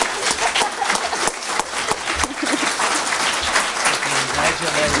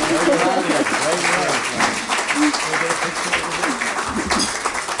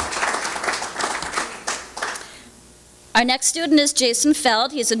 Our next student is Jason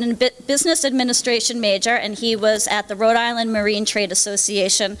Feld. He's a business administration major, and he was at the Rhode Island Marine Trade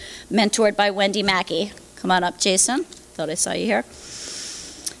Association, mentored by Wendy Mackey. Come on up, Jason. Thought I saw you here.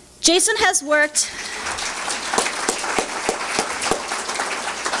 Jason has worked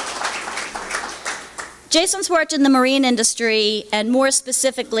Jason's worked in the marine industry, and more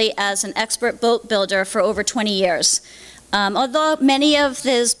specifically as an expert boat builder, for over 20 years. Although many of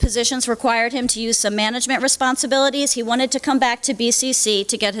his positions required him to use some management responsibilities, he wanted to come back to BCC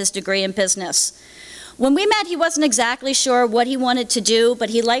to get his degree in business. When we met, he wasn't exactly sure what he wanted to do,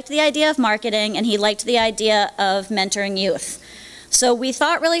 but he liked the idea of marketing, and he liked the idea of mentoring youth. So we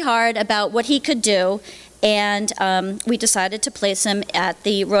thought really hard about what he could do, and we decided to place him at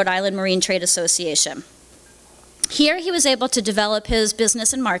the Rhode Island Marine Trade Association. Here he was able to develop his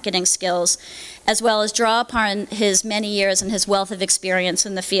business and marketing skills, as well as draw upon his many years and his wealth of experience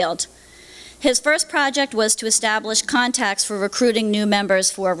in the field. His first project was to establish contacts for recruiting new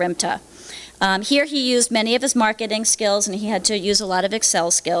members for RIMTA. Here he used many of his marketing skills, and he had to use a lot of Excel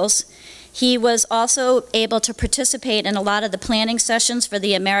skills. He was also able to participate in a lot of the planning sessions for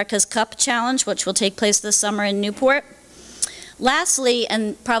the America's Cup Challenge, which will take place this summer in Newport. Lastly,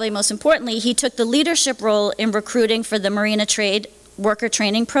 and probably most importantly, he took the leadership role in recruiting for the Marina Trade Worker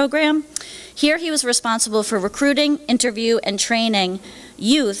Training Program. Here he was responsible for recruiting, interview, and training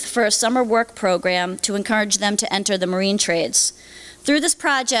youth for a summer work program to encourage them to enter the marine trades. Through this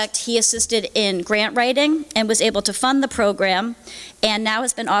project, he assisted in grant writing and was able to fund the program, and now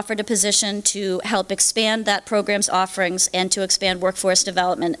has been offered a position to help expand that program's offerings and to expand workforce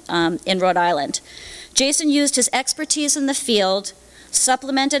development in Rhode Island. Jason used his expertise in the field,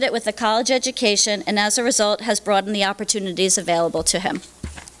 supplemented it with a college education, and as a result has broadened the opportunities available to him.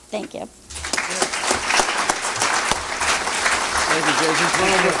 Thank you. Thank you, Jason. Come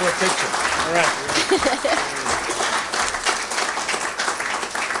on over for a picture. All right.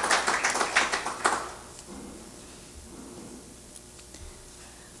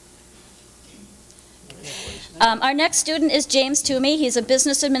 Our next student is James Toomey. He's a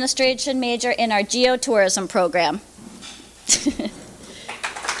business administration major in our geotourism program.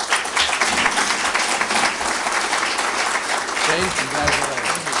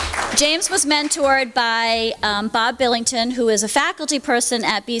 James was mentored by Bob Billington, who is a faculty person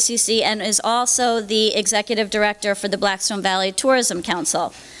at BCC and is also the executive director for the Blackstone Valley Tourism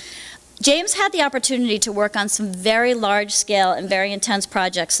Council. James had the opportunity to work on some very large-scale and very intense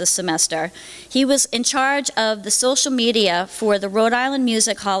projects this semester. He was in charge of the social media for the Rhode Island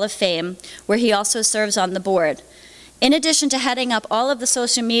Music Hall of Fame, where he also serves on the board. In addition to heading up all of the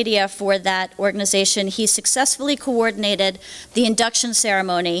social media for that organization, he successfully coordinated the induction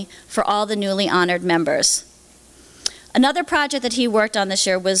ceremony for all the newly honored members. Another project that he worked on this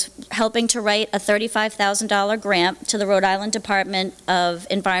year was helping to write a $35,000 grant to the Rhode Island Department of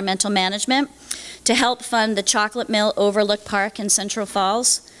Environmental Management to help fund the Chocolate Mill Overlook Park in Central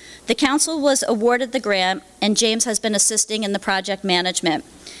Falls. The council was awarded the grant, and James has been assisting in the project management.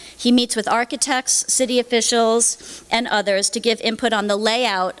 He meets with architects, city officials, and others to give input on the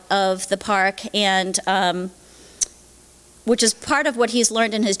layout of the park, and which is part of what he's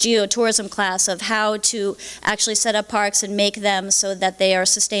learned in his geotourism class of how to actually set up parks and make them so that they are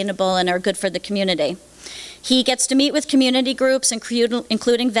sustainable and are good for the community. He gets to meet with community groups,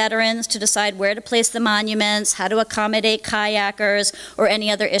 including veterans, to decide where to place the monuments, how to accommodate kayakers, or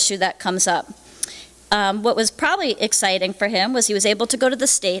any other issue that comes up. What was probably exciting for him was he was able to go to the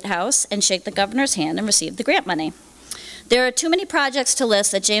State House and shake the governor's hand and receive the grant money. There are too many projects to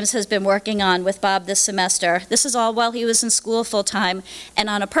list that James has been working on with Bob this semester. This is all while he was in school full-time. And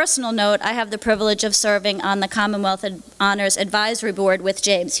on a personal note, I have the privilege of serving on the Commonwealth Honors Advisory Board with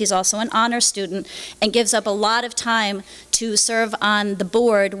James. He's also an honors student and gives up a lot of time to serve on the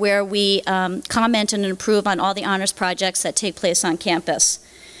board where we comment and improve on all the honors projects that take place on campus.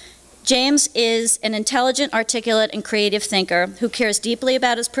 James is an intelligent, articulate, and creative thinker who cares deeply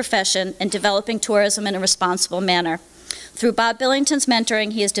about his profession and developing tourism in a responsible manner. Through Bob Billington's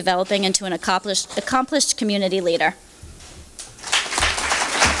mentoring, he is developing into an accomplished community leader.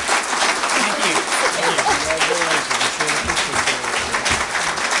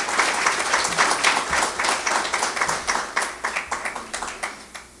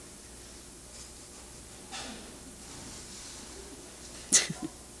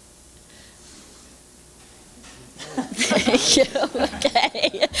 Thank you.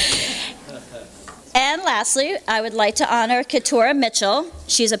 Okay. And lastly, I would like to honor Keturah Mitchell.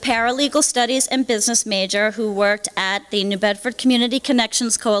 She's a paralegal studies and business major who worked at the New Bedford Community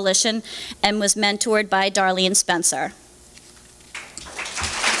Connections Coalition and was mentored by Darlene Spencer.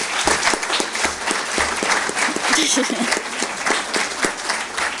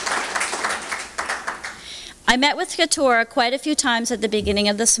 I met with Keturah quite a few times at the beginning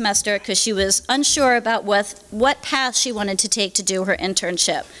of the semester because she was unsure about what path she wanted to take to do her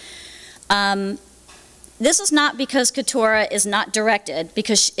internship. This is not because Keturah is not directed,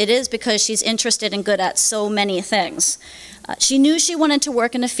 because she's interested and good at so many things. She knew she wanted to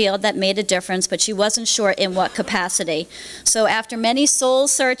work in a field that made a difference, but she wasn't sure in what capacity. So after many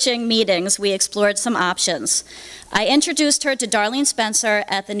soul-searching meetings, we explored some options. I introduced her to Darlene Spencer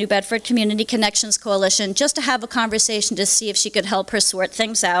at the New Bedford Community Connections Coalition just to have a conversation to see if she could help her sort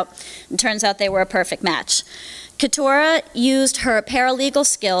things out. And turns out they were a perfect match. Keturah used her paralegal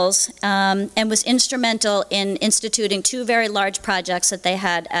skills and was instrumental in instituting 2 very large projects that they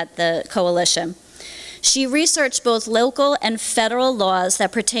had at the coalition. She researched both local and federal laws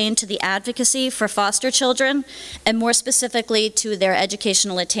that pertain to the advocacy for foster children and more specifically to their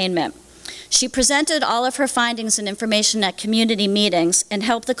educational attainment. She presented all of her findings and information at community meetings and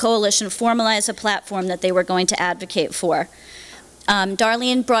helped the coalition formalize a platform that they were going to advocate for.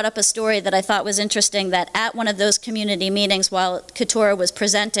 Darlene brought up a story that I thought was interesting, that at one of those community meetings while Keturah was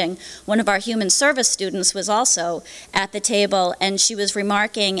presenting, one of our human service students was also at the table, and she was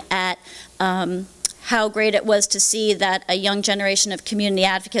remarking at how great it was to see that a young generation of community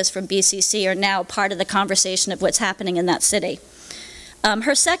advocates from BCC are now part of the conversation of what's happening in that city.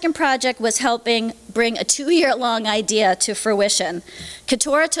 Her second project was helping bring a 2-year-long idea to fruition.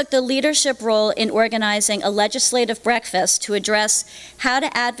 Keturah took the leadership role in organizing a legislative breakfast to address how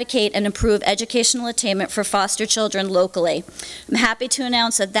to advocate and improve educational attainment for foster children locally. I'm happy to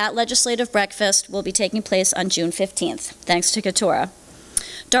announce that that legislative breakfast will be taking place on June 15th, thanks to Keturah.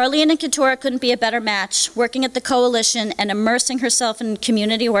 Darlene and Keturah couldn't be a better match. Working at the coalition and immersing herself in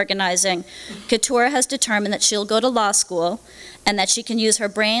community organizing, Keturah has determined that she'll go to law school and that she can use her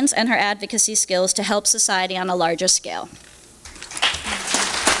brains and her advocacy skills to help society on a larger scale.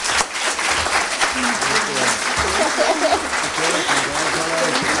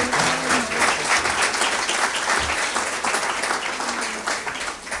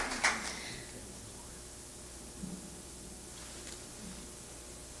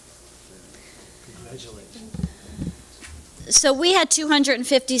 So we had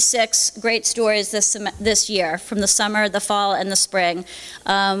 256 great stories this year, from the summer, the fall, and the spring.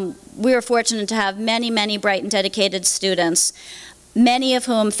 We were fortunate to have many, many bright and dedicated students, many of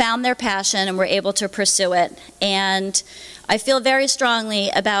whom found their passion and were able to pursue it. And I feel very strongly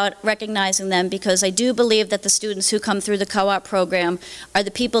about recognizing them because I do believe that the students who come through the co-op program are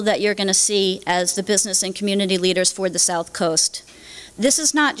the people that you're going to see as the business and community leaders for the South Coast. This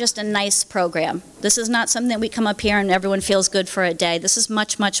is not just a nice program. This is not something that we come up here and everyone feels good for a day. This is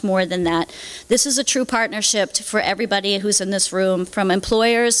much, much more than that. This is a true partnership for everybody who's in this room, from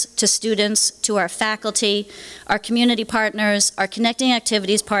employers to students to our faculty, our community partners, our connecting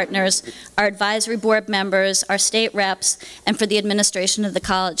activities partners, our advisory board members, our state reps, and for the administration of the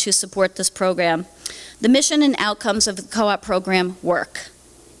college who support this program. The mission and outcomes of the co-op program work.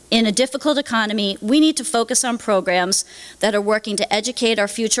 In a difficult economy, we need to focus on programs that are working to educate our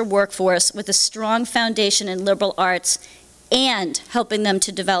future workforce with a strong foundation in liberal arts and helping them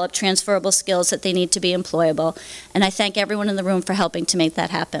to develop transferable skills that they need to be employable. And I thank everyone in the room for helping to make that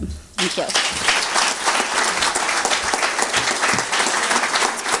happen. Thank you.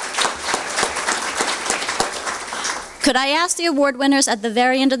 Could I ask the award winners at the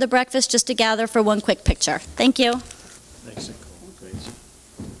very end of the breakfast just to gather for one quick picture? Thank you. Thanks.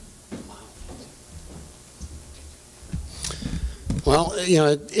 Well, you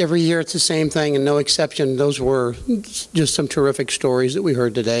know, every year it's the same thing, and no exception. Those were just some terrific stories that we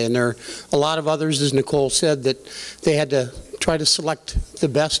heard today, and there are a lot of others, as Nicole said, that they had to try to select the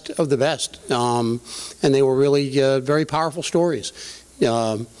best of the best, and they were really very powerful stories.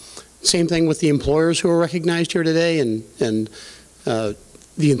 Same thing with the employers who are recognized here today, and the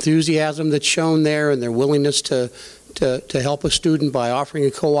enthusiasm that's shown there, and their willingness to help a student by offering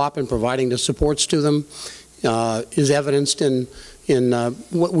a co-op and providing the supports to them is evidenced in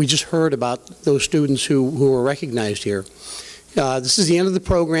what we just heard about those students who were recognized here. This is the end of the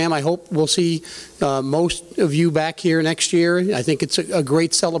program. I hope we'll see most of you back here next year. I think it's a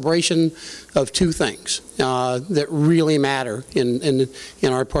great celebration of 2 things that really matter in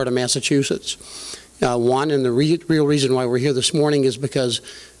our part of Massachusetts. One, and the real reason why we're here this morning, is because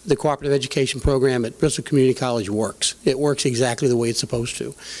the cooperative education program at Bristol Community College works. It works exactly the way it's supposed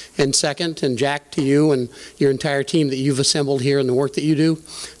to. And second, and Jack, to you and your entire team that you've assembled here and the work that you do,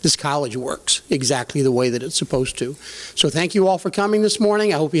 this college works exactly the way that it's supposed to. So thank you all for coming this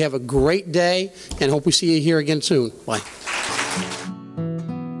morning. I hope you have a great day and hope we see you here again soon. Bye.